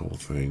 grab this whole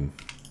thing.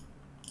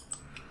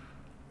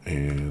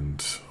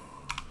 And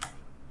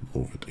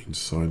move it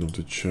inside of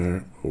the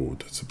chair. Oh,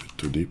 that's a bit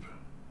too deep.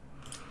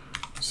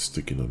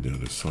 Sticking on the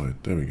other side.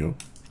 There we go.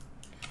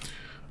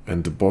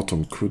 And the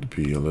bottom could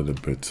be a little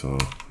bit,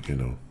 you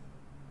know,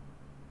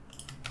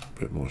 a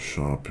bit more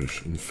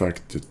sharpish. In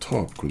fact, the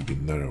top could be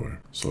narrower.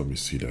 So let me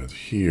see that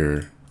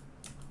here.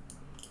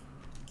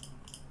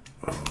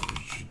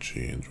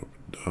 GG and drop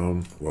it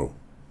down. Whoa.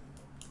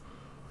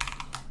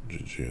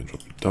 GG and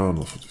drop it down.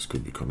 Also, this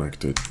could be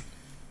connected.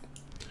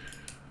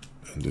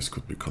 And this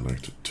could be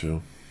connected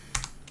too.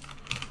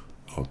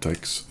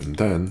 Alt-X. And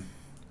then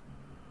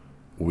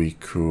we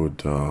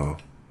could, oh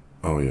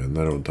yeah,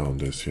 narrow down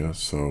this, yeah.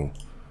 So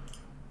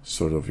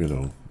sort of, you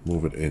know,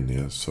 move it in,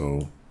 yeah.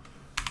 So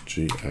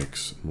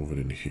GX, move it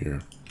in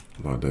here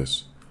like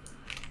this.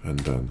 And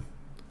then,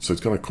 so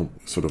it's gonna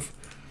sort of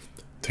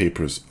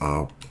tapers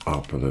up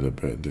a little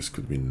bit. This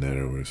could be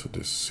narrower, so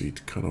this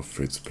seat kind of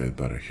fits a bit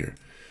better here.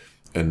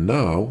 And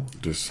now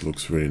this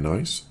looks really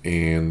nice.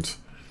 And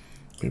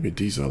maybe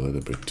these are a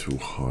little bit too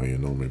high, you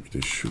know, maybe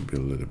this should be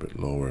a little bit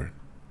lower.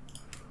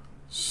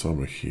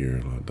 Somewhere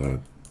here like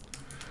that.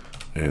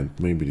 And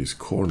maybe these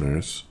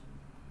corners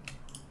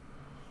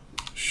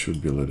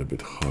should be a little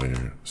bit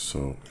higher.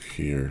 So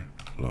here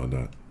like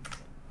that.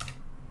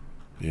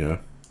 Yeah.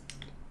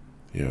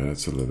 Yeah,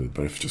 that's a little bit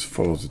better. If it just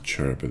follows the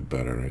chair a bit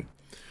better, right?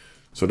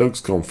 So that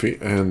looks comfy.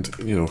 And,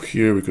 you know,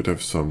 here we could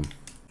have some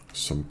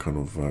kind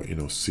of, you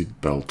know, seat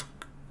belt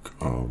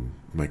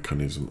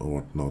mechanism or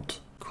whatnot.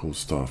 Cool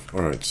stuff.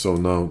 All right, so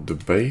now the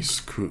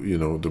base, you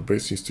know, the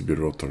base needs to be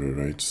rotary,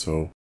 right?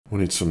 So we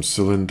need some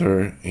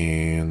cylinder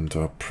and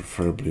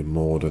preferably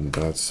more than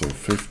that. So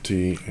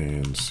 50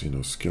 and, you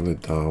know, scale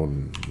it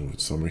down and move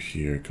it somewhere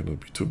here. Cannot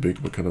be too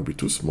big, but cannot be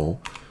too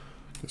small.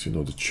 Because, you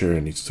know, the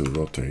chair needs to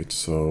rotate.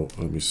 So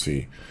let me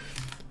see.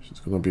 There's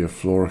going to be a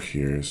floor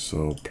here.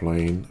 So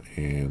plane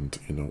and,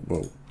 you know,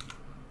 whoa.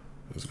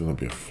 There's going to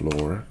be a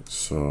floor.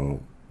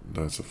 So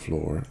that's a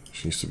floor.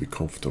 She needs to be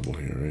comfortable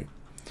here, right?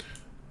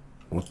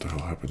 What the hell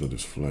happened to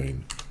this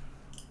plane?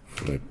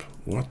 Flip.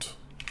 What?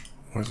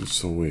 Why is it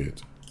so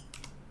weird?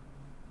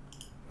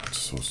 That's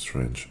so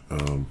strange.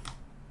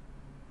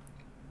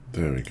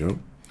 There we go.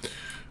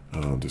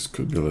 This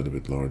could be a little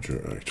bit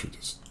larger. Actually,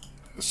 this,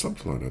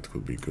 something like that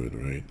could be good,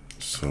 right?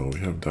 So we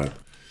have that.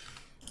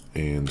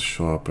 And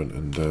sharpen,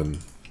 and then,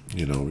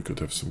 you know, we could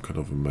have some kind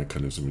of a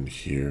mechanism in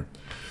here.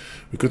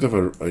 We could have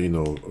a you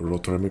know, a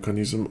rotary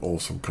mechanism or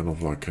some kind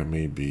of like a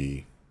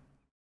maybe...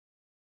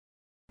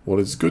 Well,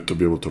 it's good to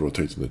be able to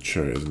rotate in the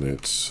chair, isn't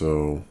it?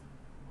 So,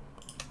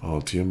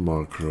 Alt and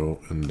macro,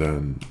 and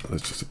then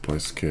let's just apply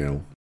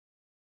scale.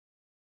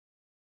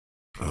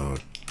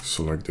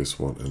 Select this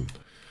one and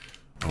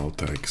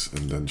Alt-X,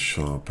 and then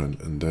sharpen,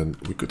 and then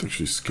we could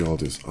actually scale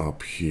this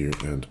up here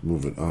and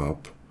move it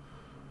up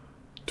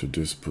to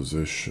this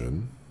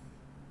position.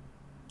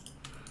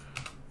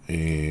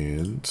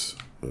 And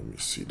let me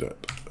see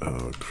that.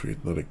 Create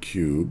another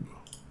cube.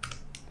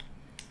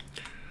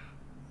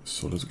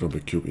 So let's grab a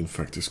cube. In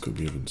fact, this could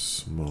be even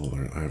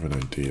smaller. I have an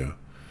idea.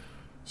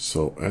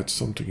 So add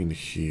something in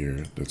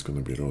here that's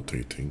going to be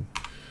rotating.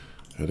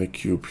 Add a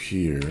cube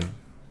here.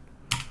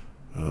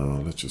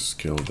 Let's just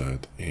scale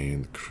that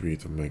and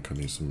create a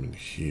mechanism in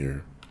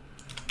here.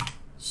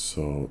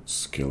 So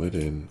scale it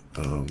in.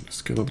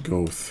 This cannot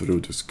go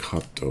through this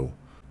cut though.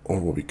 Or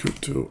what we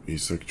could do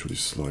is actually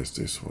slice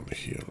this one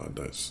here like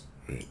this.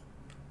 Right.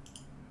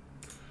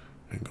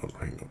 Hang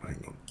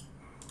on.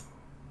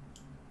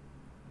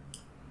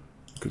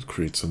 Could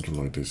create something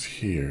like this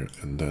here,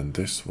 and then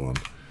this one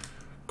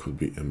could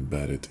be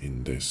embedded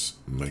in this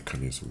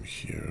mechanism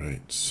here,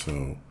 right?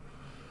 So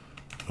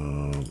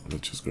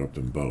let's just grab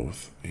them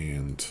both,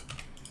 and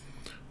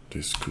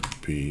this could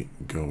be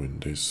going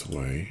this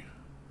way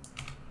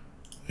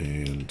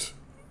and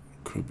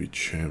could be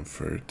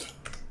chamfered,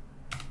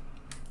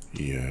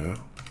 yeah,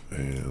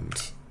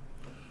 and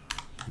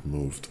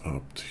moved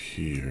up to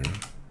here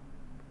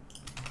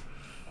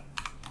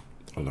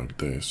like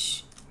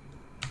this.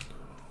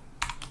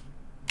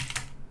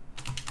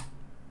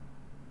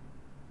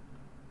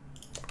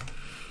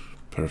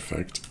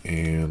 Perfect.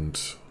 And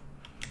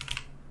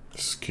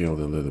scaled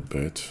a little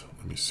bit.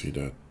 Let me see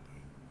that.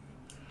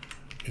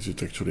 Is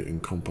it actually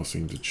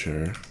encompassing the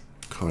chair?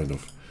 Kind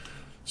of.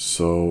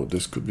 So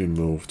this could be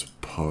moved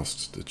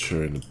past the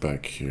chair in the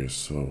back here.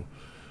 So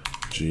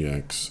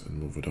GX and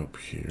move it up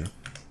here.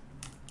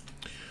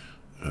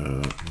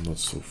 Not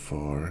so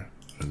far.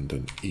 And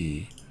then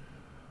E.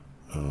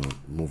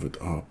 Move it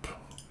up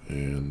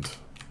and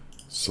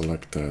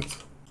select that.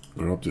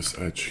 Grab this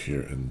edge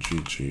here and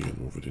GG and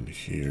move it in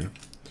here.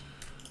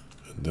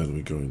 And then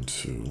we're going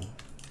to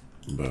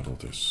bevel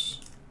this.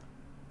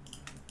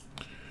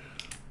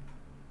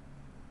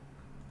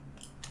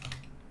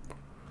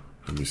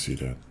 Let me see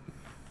that.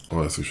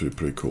 Oh, that's actually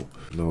pretty cool.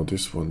 Now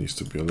this one needs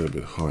to be a little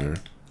bit higher.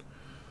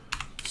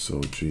 So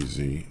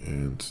GZ,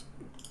 and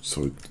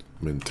so it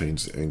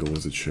maintains the angle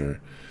with the chair.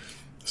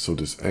 So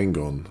this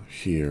angle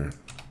here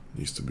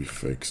needs to be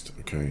fixed,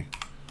 okay?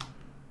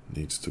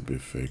 Needs to be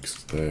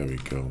fixed. There we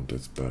go,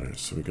 that's better.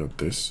 So we got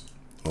this,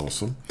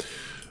 awesome.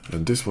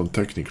 And this one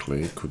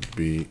technically could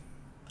be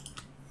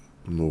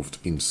moved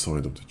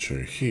inside of the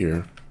chair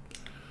here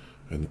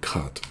and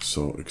cut.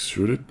 So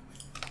extrude it,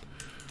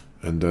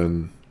 and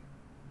then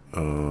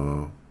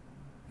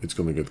it's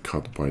gonna get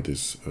cut by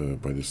this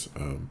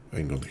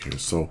angle here.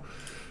 So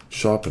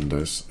sharpen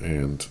this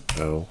and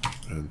L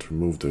and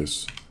remove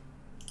this,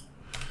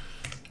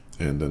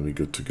 and then we're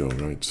good to go,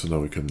 right? So now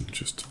we can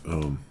just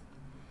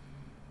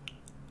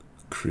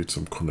create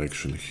some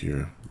connection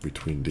here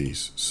between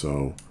these.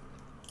 So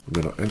I'm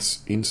gonna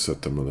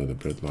insert them a little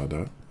bit like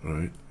that,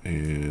 right?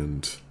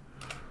 And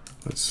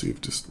let's see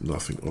if there's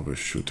nothing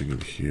overshooting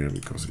in here,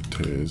 because it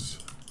is.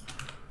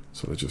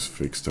 So let's just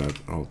fix that.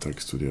 Alt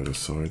X to the other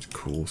side.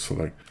 Cool.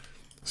 Select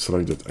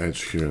that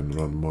edge here and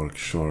run mark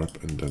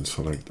sharp, and then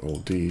select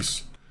all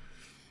these.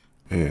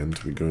 And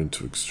we're going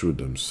to extrude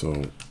them.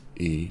 So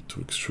E to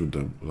extrude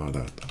them like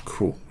that.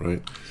 Cool,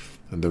 right?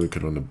 And then we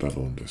can run a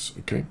bevel on this.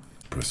 Okay.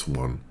 Press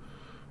 1.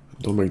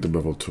 Don't make the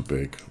bevel too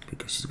big,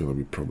 because it's going to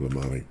be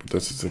problematic. But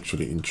that's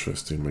actually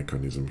interesting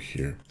mechanism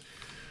here.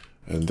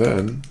 And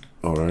then,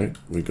 all right,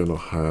 we're going to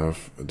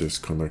have this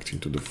connecting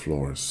to the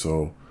floor.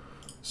 So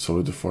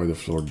solidify the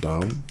floor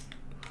down.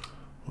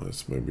 Well,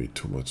 that's maybe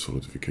too much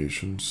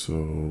solidification.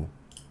 So,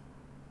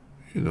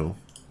 you know,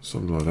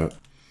 something like that.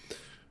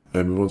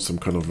 And we want some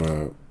kind of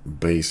a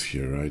base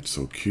here, right?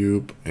 So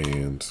cube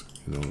and,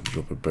 you know,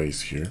 drop a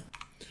base here.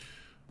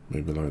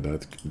 Maybe like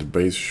that. The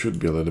base should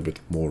be a little bit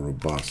more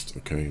robust,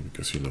 okay?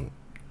 Because, you know,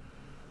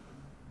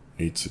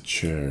 it's a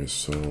chair,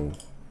 so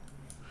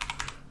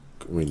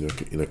when you're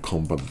in a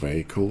combat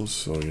vehicle,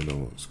 so, you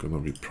know, it's gonna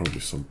be probably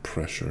some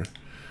pressure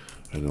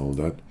and all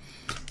that.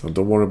 Now,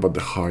 don't worry about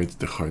the height.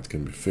 The height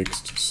can be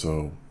fixed,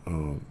 so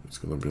it's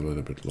gonna be a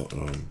little bit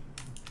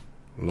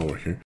lower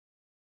here.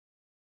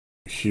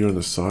 Here on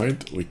the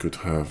side, we could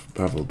have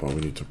bevel, but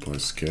we need to apply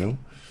scale.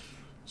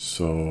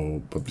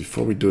 So, but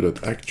before we do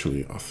that,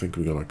 actually, I think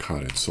we're gonna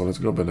cut it. So let's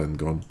grab an end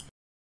gun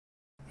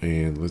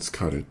and let's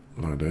cut it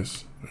like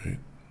this, right?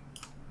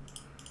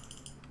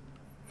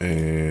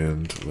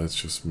 And let's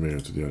just mirror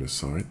to the other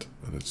side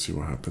and let's see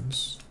what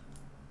happens.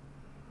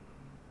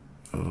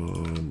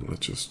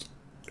 Let's just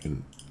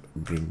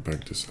bring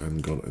back this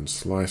end gun and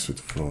slice it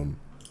from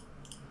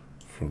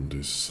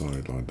this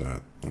side like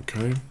that.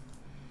 Okay,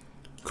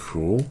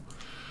 cool.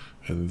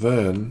 And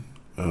then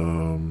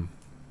let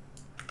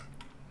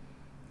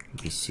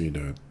me see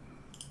that.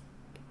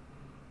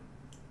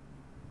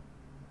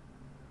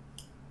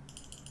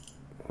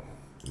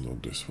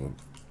 Not this one.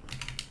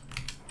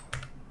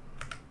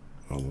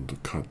 I want to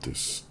cut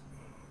this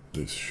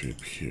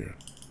shape here.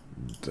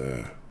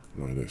 There,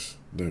 like this.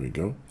 There we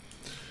go.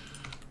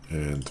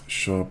 And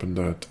sharpen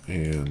that.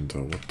 And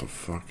what the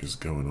fuck is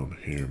going on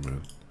here,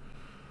 man?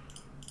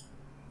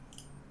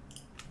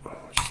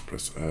 Just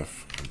press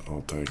F and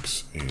Alt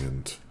X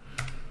and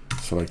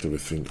select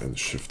everything and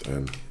Shift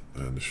N.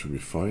 And it should be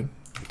fine.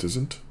 It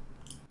isn't.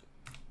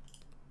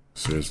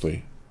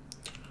 Seriously.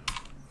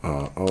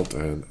 Alt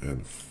N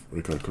and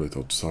recalculate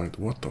outside.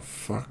 What the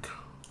fuck?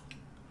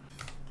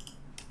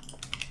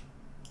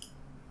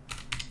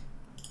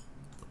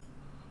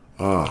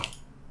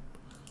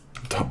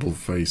 Double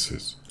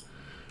faces.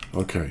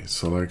 Okay,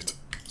 select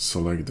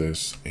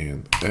this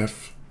and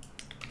F,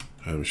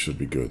 and we should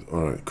be good.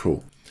 All right,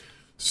 cool.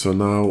 So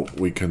now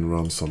we can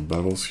run some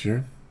bevels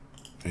here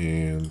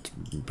and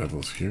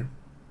bevels here.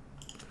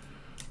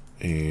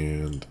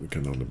 And we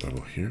can run the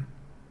bevel here.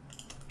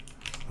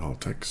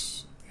 Alt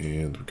X,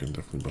 and we can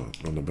definitely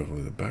run the bevel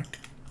in the back.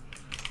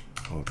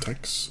 Alt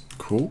X,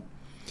 cool.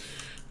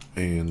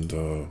 And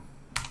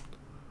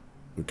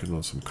we can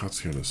run some cuts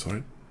here on the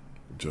side,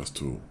 just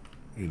to,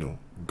 you know,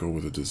 go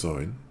with the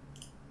design.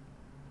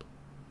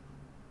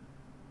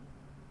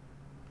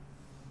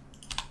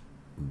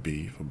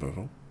 B for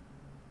bevel.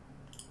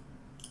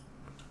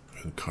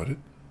 And cut it.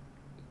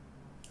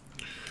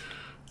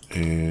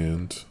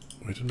 And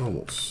with the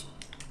normals.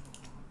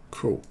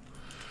 Cool.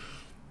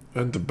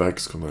 And the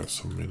back's gonna have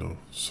some, you know,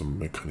 some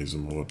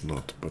mechanism or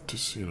whatnot, but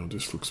this, you know,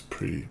 this looks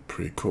pretty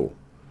cool.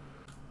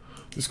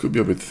 This could be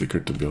a bit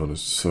thicker, to be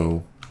honest,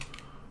 so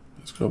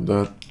let's grab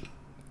that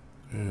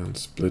and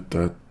split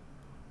that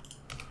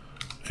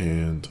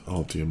and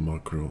Alt and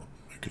macro,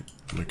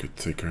 make it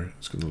thicker.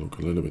 It's gonna look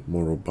a little bit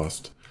more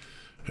robust.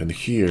 And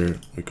here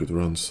we could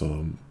run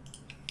some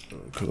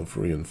kind of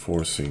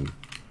reinforcing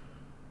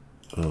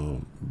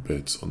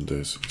bits on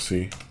this,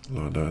 see,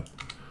 like that,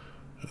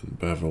 and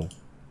bevel,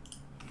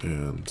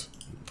 and,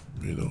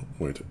 you know,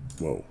 weighted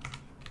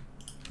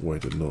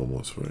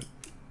normals, right?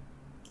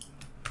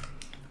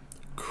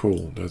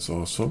 Cool, that's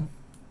awesome.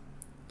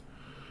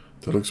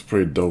 That looks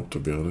pretty dope, to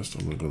be honest,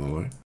 I'm not gonna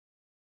lie.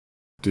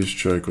 This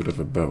chair could have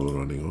a bevel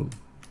running on,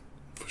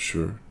 for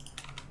sure.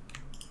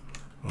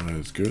 Alright,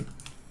 that's good.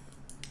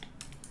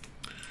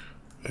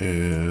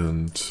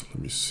 And let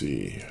me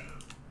see.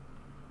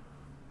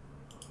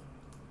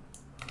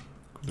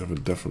 Could have a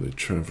definitely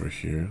chamfer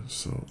here,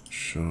 so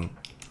sharp,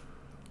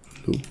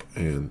 loop,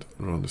 and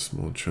run a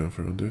small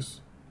chamfer on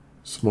this.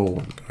 Small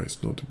one,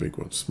 guys, not the big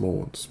one, small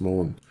one. Small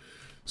one.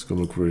 It's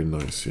gonna look really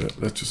nice. Yeah,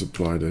 let's just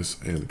apply this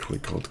and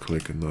click Alt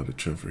click another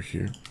chamfer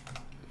here.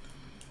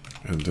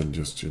 And then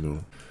just, you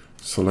know,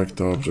 select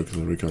the object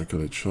and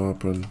recalculate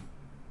sharpen.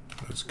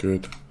 That's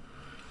good.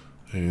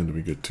 And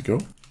we're good to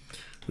go.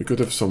 We could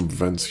have some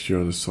vents here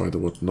on the side or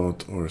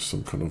whatnot, or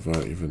some kind of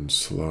even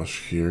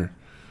slash here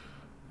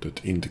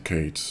that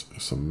indicates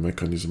some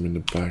mechanism in the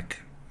back.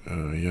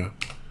 Yeah,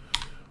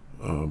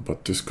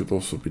 but this could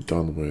also be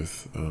done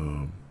with,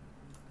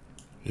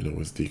 you know,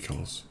 with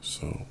decals.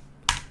 So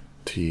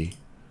T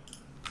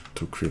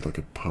to create like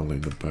a panel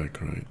in the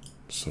back, right?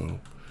 So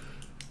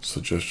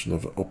suggestion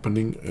of an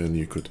opening, and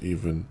you could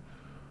even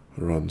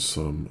run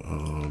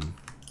some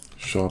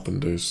sharpen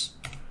this.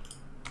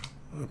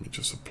 Let me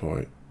just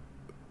apply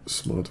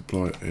smart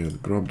apply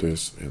and grab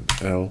this and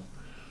L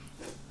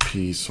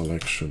P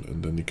selection,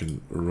 and then you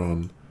can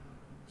run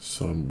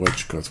some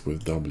wedge cuts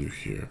with W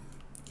here.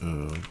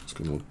 It's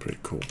gonna look pretty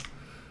cool.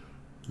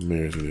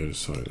 Mirror to the other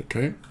side.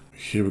 Okay,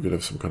 here we're gonna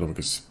have some kind of like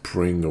a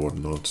spring or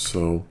whatnot,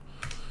 so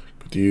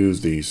could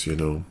use these, you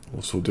know.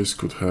 Also this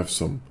could have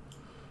some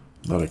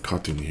not a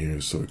cut in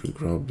here, so we could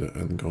grab the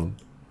end gun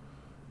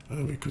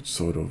and we could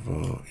sort of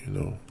you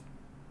know,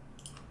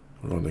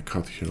 run a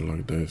cut here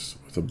like this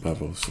with a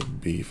bevel, so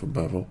B for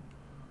bevel,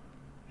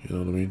 you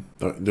know what I mean?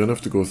 You don't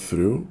have to go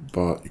through,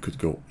 but you could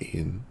go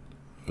in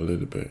a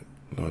little bit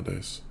like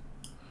this,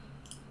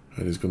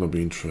 and it's gonna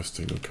be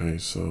interesting. Okay,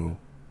 so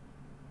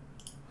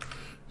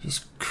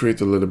just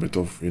create a little bit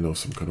of, you know,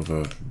 some kind of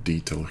a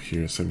detail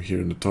here. Same here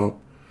in the top.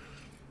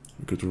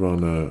 We could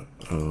run a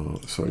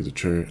select the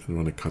chair and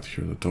run a cut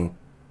here in the top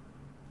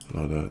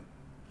like that.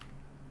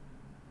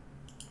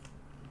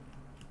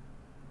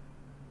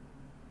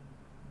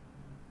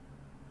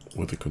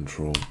 With the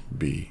control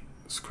B,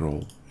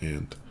 scroll,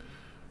 and,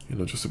 you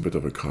know, just a bit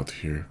of a cut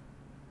here.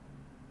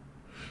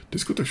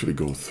 This could actually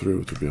go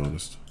through, to be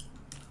honest.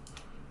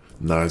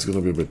 Nah, it's gonna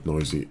be a bit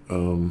noisy.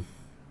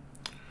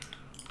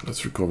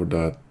 Let's recover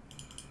that,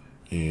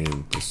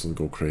 and let's not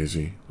go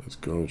crazy. Let's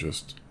go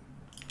just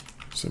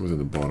same as in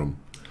the bottom.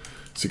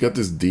 So you get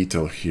this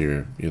detail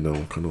here, you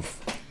know, kind of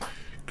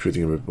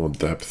creating a bit more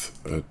depth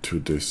to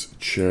this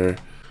chair.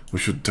 We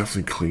should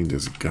definitely clean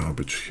this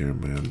garbage here,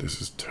 man.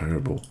 This is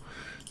terrible.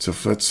 It's a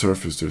flat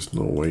surface. There's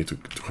no way to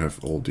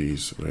have all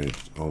these, right?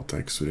 All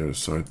text to the other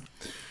side.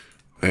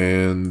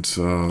 And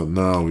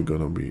now we're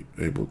gonna be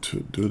able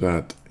to do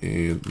that.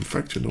 And in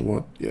fact, you know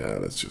what? Yeah,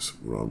 let's just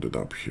round it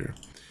up here.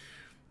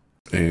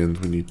 And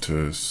we need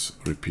to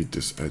repeat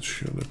this edge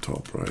here on the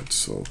top, right?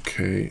 So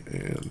K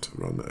and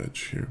run the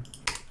edge here.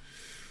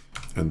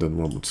 And then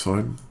one more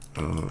time,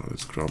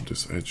 let's grab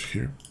this edge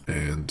here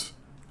and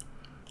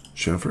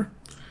chamfer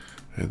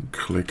and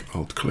click,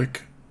 alt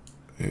click,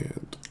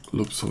 and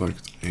loop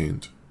select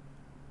and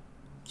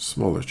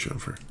smaller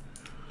chamfer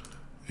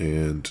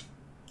and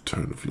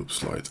turn the loop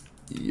slide.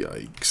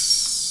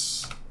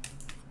 Yikes.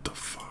 What the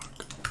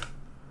fuck?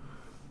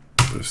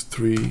 Press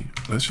 3.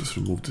 Let's just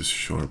remove this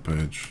sharp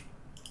edge.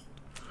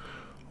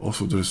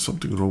 Also, there's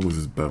something wrong with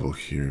this bevel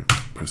here.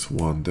 Press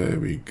 1. There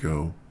we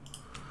go.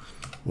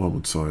 One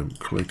more time.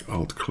 Click,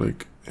 alt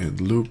click,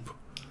 and loop.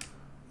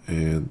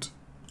 And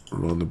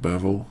run the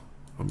bevel.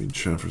 I mean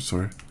chamfer,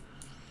 sorry.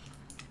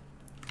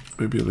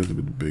 Maybe a little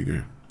bit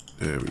bigger.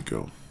 There we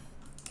go.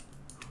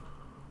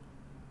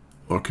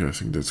 Okay, I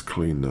think that's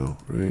clean now,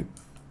 right?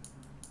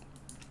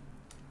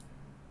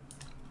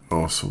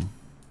 Awesome.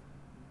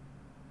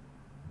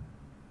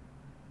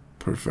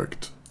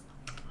 Perfect.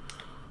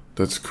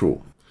 That's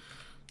cool.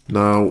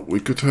 Now we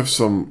could have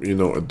some, you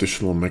know,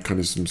 additional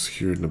mechanisms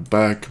here in the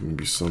back,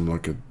 maybe some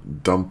like a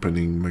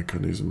dampening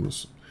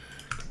mechanisms,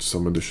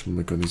 some additional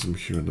mechanism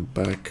here in the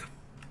back.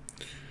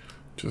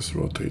 Just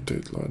rotate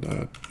it like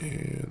that,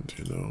 and,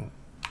 you know,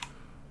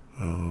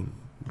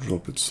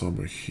 drop it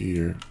somewhere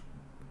here.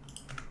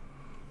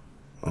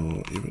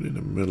 Even in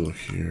the middle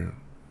here,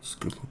 it's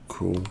gonna look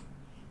cool.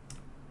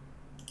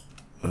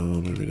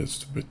 Maybe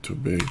that's a bit too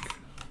big.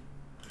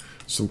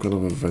 Some kind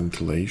of a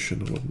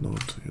ventilation or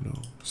whatnot, you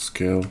know,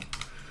 scale,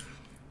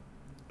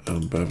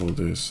 bevel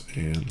this,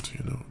 and,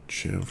 you know,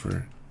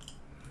 chamfer,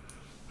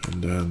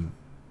 and then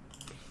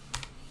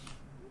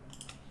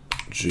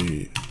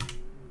G,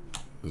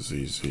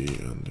 ZZ,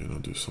 and, you know,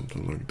 do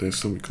something like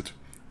this. And we could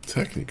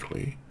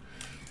technically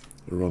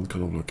run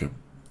kind of like a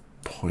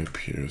pipe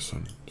here,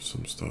 some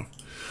stuff,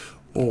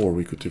 or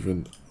we could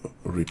even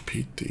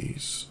repeat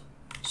these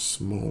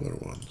smaller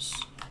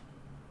ones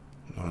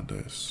like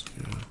this,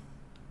 yeah.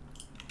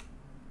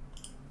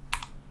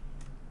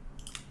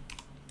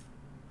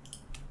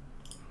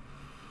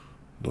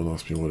 Don't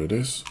ask me what it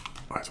is.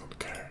 I don't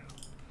care.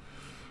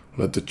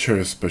 Let the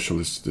chair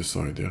specialists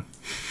decide, yeah.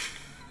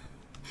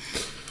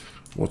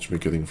 Watch me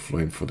getting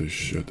flamed for this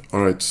shit.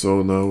 Alright,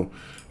 so now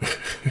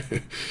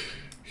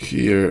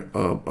here,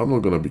 I'm not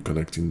gonna be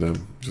connecting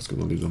them. Just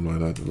gonna leave them like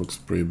that. It looks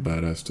pretty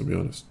badass, to be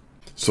honest.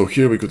 So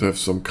here we could have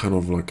some kind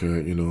of like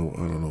a, you know,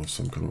 I don't know,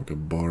 some kind of like a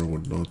bar or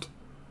whatnot.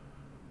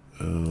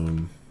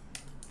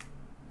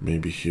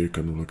 Maybe here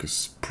kind of like a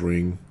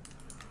spring.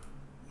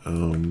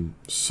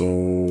 So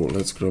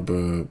let's grab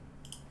a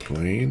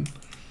plane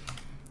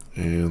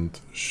and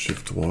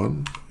shift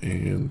 1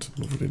 and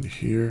move it in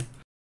here,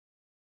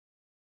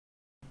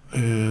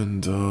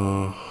 and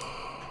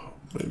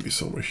maybe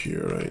somewhere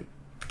here, right?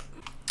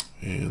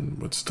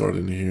 And let's start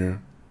in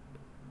here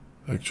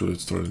Actually,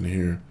 let's start in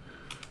here.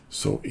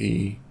 So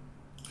E,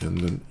 and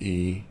then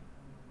E,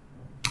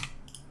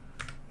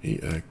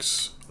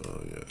 EX.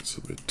 Yeah, it's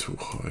a bit too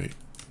high.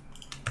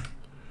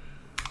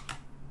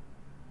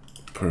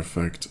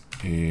 Perfect.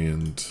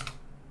 And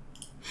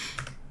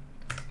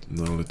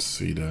now let's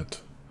see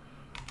that.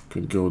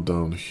 Could go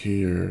down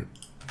here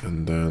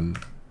and then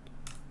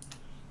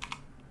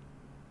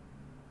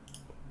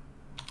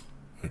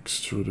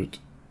extrude it.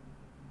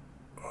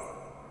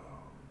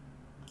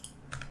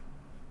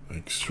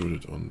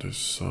 Extrude it on this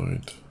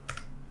side.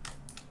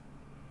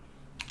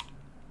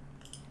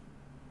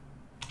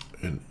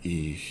 And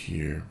E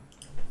here.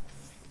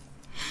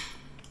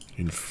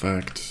 In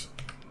fact,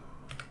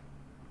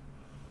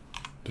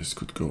 this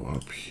could go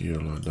up here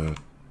like that.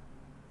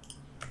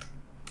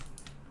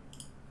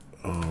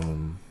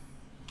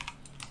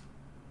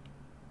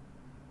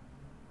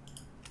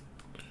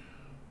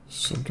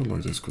 Something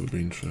like this could be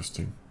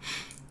interesting.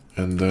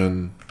 And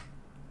then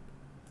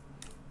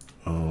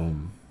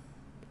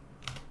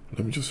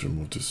let me just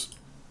remove this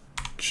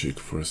chick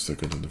for a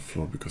second on the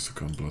floor because I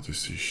can't bloody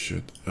see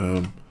shit.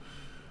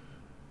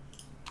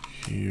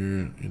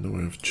 Here, you know,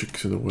 I have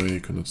chicks in the way,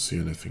 you cannot see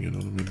anything, you know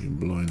what I mean?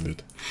 You're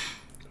blinded.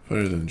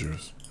 Very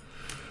dangerous.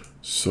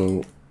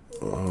 So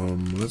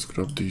let's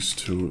grab these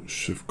two,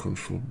 Shift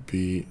Control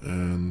B,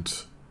 and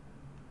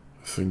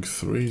I think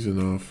 3 is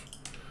enough.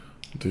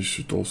 This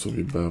should also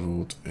be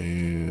beveled,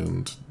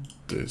 and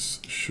this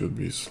should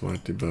be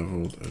slightly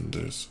beveled, and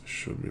this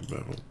should be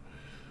beveled.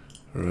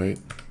 Alright,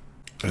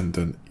 and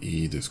then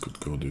E, this could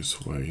go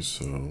this way,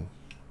 so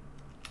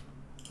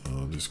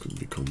this could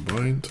be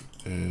combined,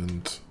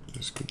 and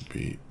this could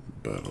be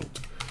beveled.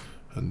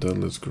 And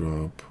then let's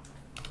grab,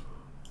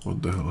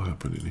 what the hell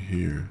happened in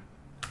here?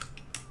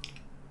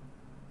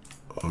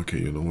 Okay,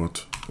 you know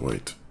what?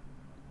 Wait.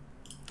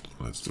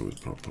 Let's do it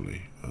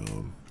properly.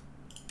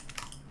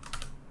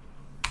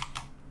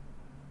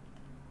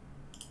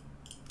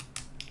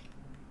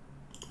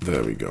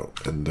 There we go.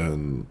 And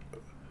then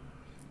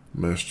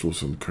Mesh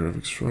Tools and Curve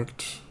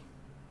Extract.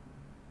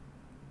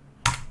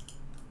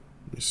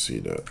 Let me see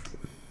that.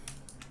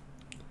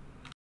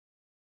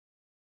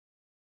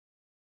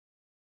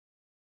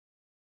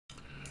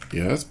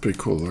 Yeah, that's pretty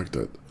cool like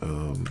that.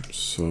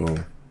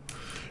 So,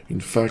 in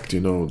fact,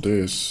 you know,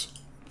 this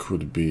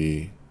could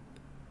be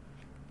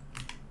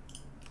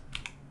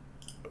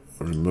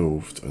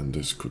removed and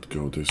this could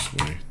go this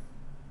way.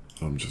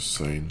 I'm just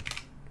saying.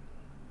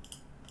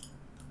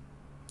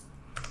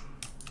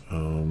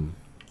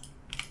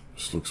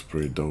 This looks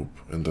pretty dope.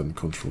 And then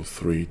Control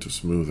 3 to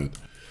smooth it.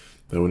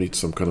 Then we need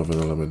some kind of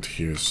an element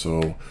here.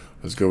 So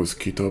let's go with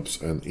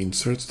KITOPS and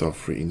inserts,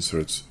 free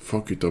inserts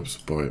for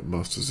KITOPS by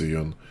Master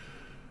Xeon,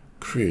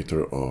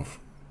 creator of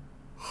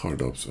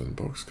HARDOPS and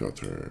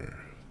BOXCUTTER.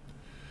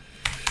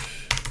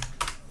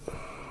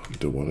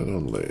 The one and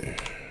only.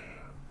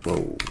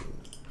 Whoa.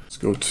 Let's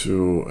go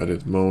to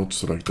edit mode,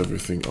 select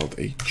everything, Alt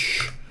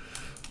H.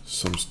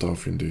 Some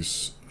stuff in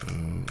this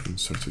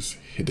insert is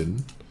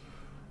hidden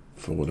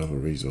for whatever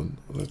reason.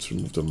 Let's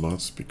remove the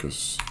mats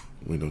because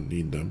we don't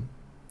need them.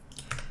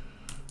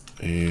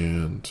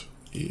 And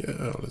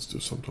yeah, let's do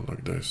something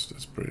like this.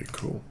 That's pretty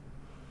cool,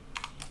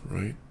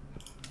 right?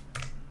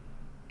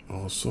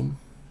 Awesome.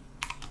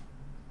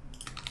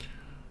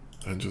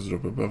 And just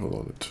drop a bevel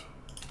on it.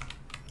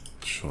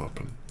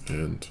 Sharpen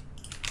and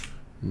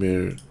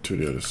mirror to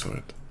the other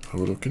side. How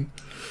we looking?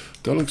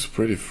 That looks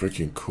pretty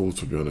freaking cool,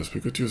 to be honest.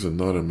 We could use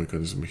another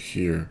mechanism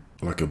here,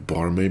 like a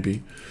bar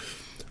maybe.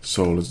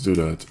 So let's do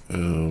that.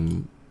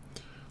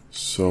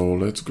 So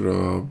let's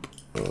grab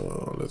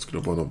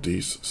one of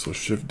these. So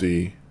Shift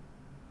D,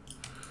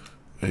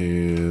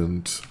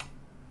 and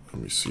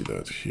let me see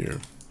that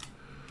here.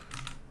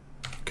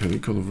 Can we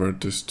convert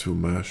this to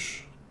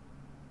mesh?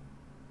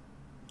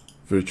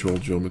 Virtual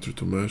geometry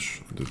to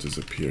mesh. That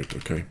disappeared.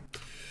 Okay.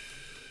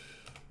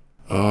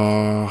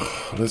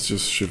 Let's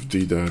just Shift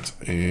D that,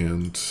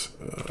 and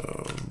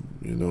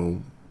you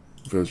know,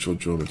 virtual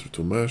geometry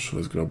to mesh.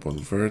 Let's grab one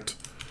vert,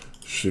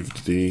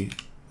 Shift D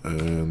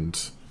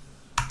and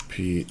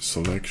P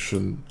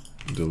selection,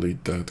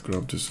 delete that,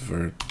 grab this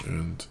vert,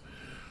 and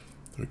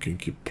we can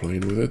keep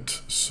playing with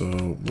it. So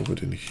move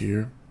it in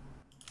here,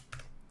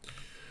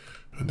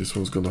 and this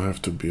one's gonna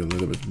have to be a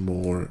little bit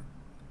more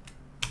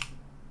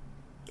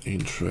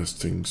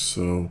interesting.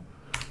 So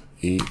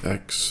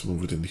EX,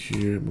 move it in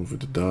here, move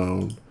it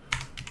down,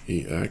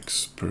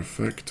 EX,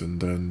 perfect, and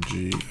then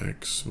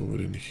GX, move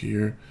it in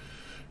here.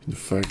 In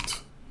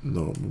fact,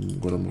 no, I'm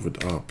gonna move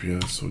it up, yeah,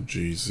 so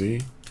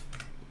GZ,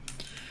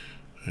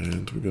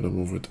 and we're gonna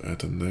move it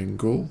at an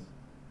angle.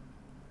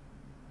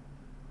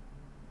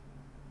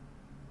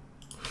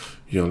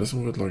 Yeah, let's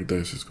move it like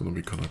this, it's gonna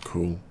be kind of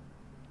cool.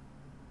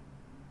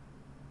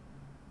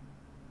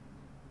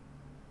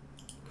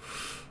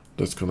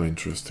 That's kind of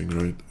interesting,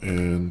 right?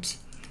 And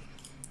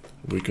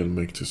we can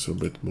make this a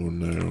bit more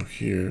narrow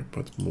here,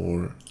 but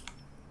more,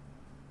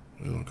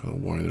 you know, kind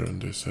of wider in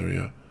this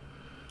area.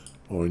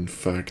 Or in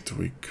fact,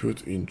 we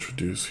could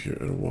introduce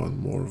here one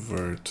more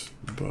vert,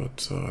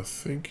 but I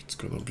think it's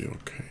gonna be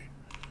okay.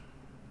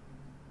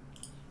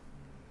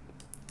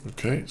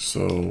 Okay,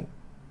 so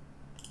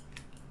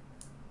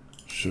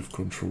Shift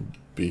Control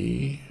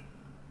B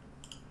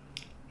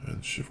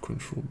and Shift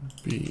Control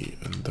B,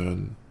 and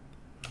then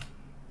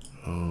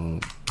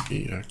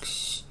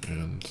EX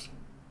and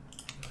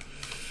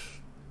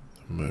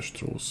Mesh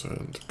Tools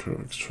and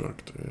Curve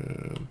Extract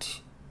and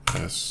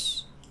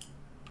S.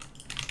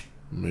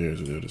 Mirror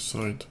to the other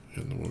side,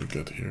 and what we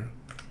get here.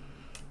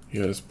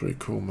 Yeah, that's pretty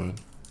cool, man.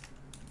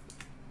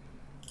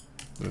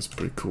 That's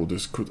pretty cool.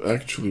 This could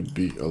actually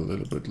be a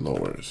little bit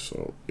lower,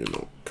 so, you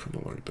know, kind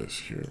of like this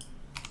here.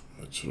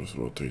 Let's just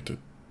rotate it.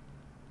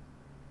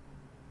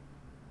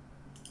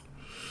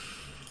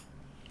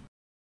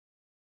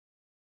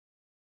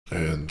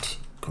 And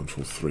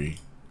Control 3.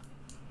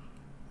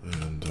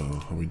 And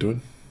how we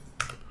doing?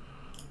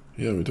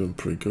 Yeah, we're doing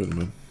pretty good,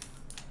 man.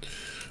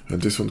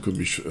 And this one could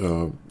be,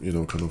 you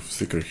know, kind of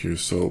thicker here.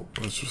 So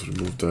let's just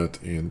remove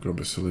that and grab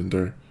a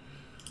cylinder.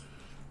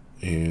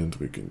 And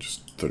we can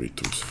just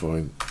 32 is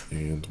fine.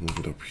 And move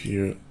it up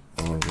here.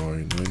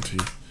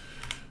 RY90.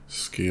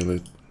 Scale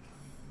it.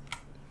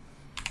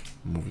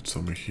 Move it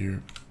somewhere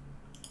here.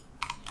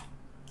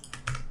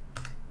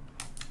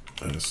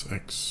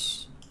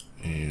 SX.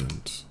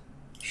 And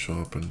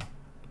sharpen.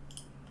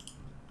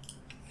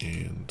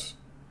 And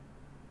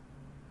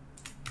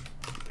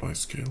apply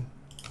scale.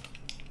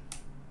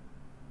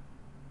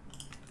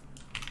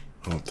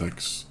 Alt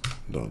X,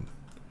 done.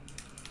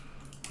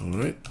 All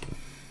right.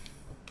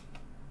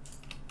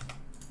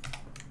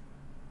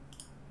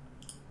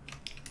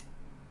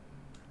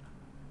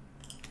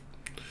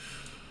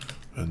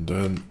 And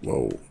then,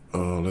 whoa,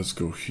 let's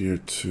go here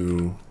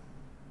to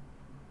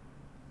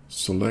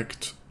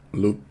select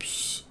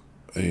loops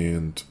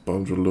and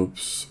boundary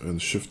loops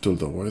and shift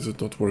tilde. Why is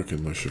it not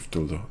working, my shift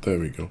tilde? There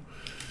we go.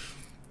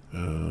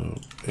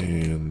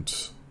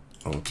 And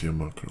Alt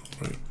macro,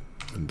 right?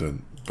 And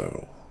then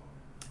bevel.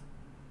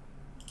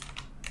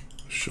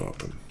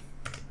 Sharpen.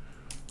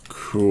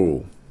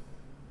 Cool.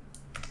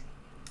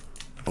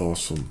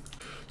 Awesome.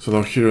 So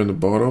now here in the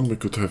bottom we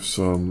could have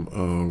some,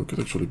 we could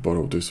actually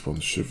borrow this one,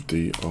 Shift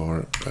D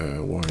R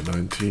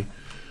Y90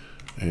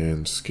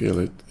 and scale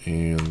it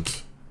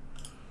and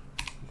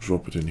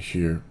drop it in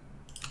here.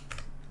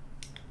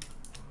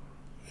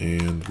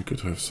 And we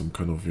could have some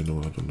kind of, you know,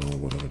 I don't know,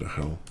 whatever the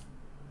hell.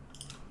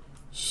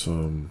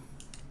 Some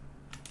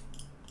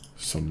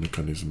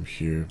mechanism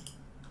here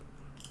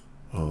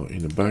in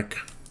the back.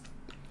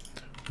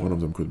 One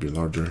of them could be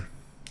larger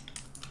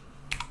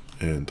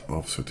and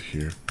offset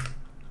here.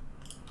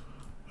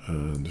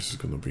 And this is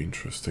gonna be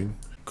interesting.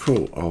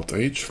 Cool, Alt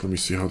H, let me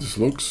see how this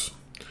looks.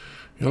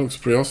 Yeah, looks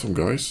pretty awesome,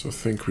 guys. I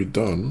think we're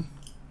done.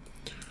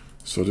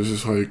 So this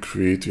is how you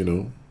create, you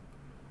know,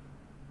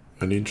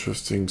 an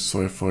interesting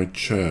sci-fi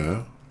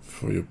chair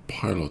for your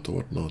pilot or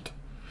whatnot.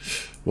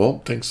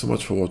 Well, thanks so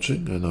much for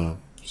watching, and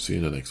see you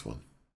in the next one.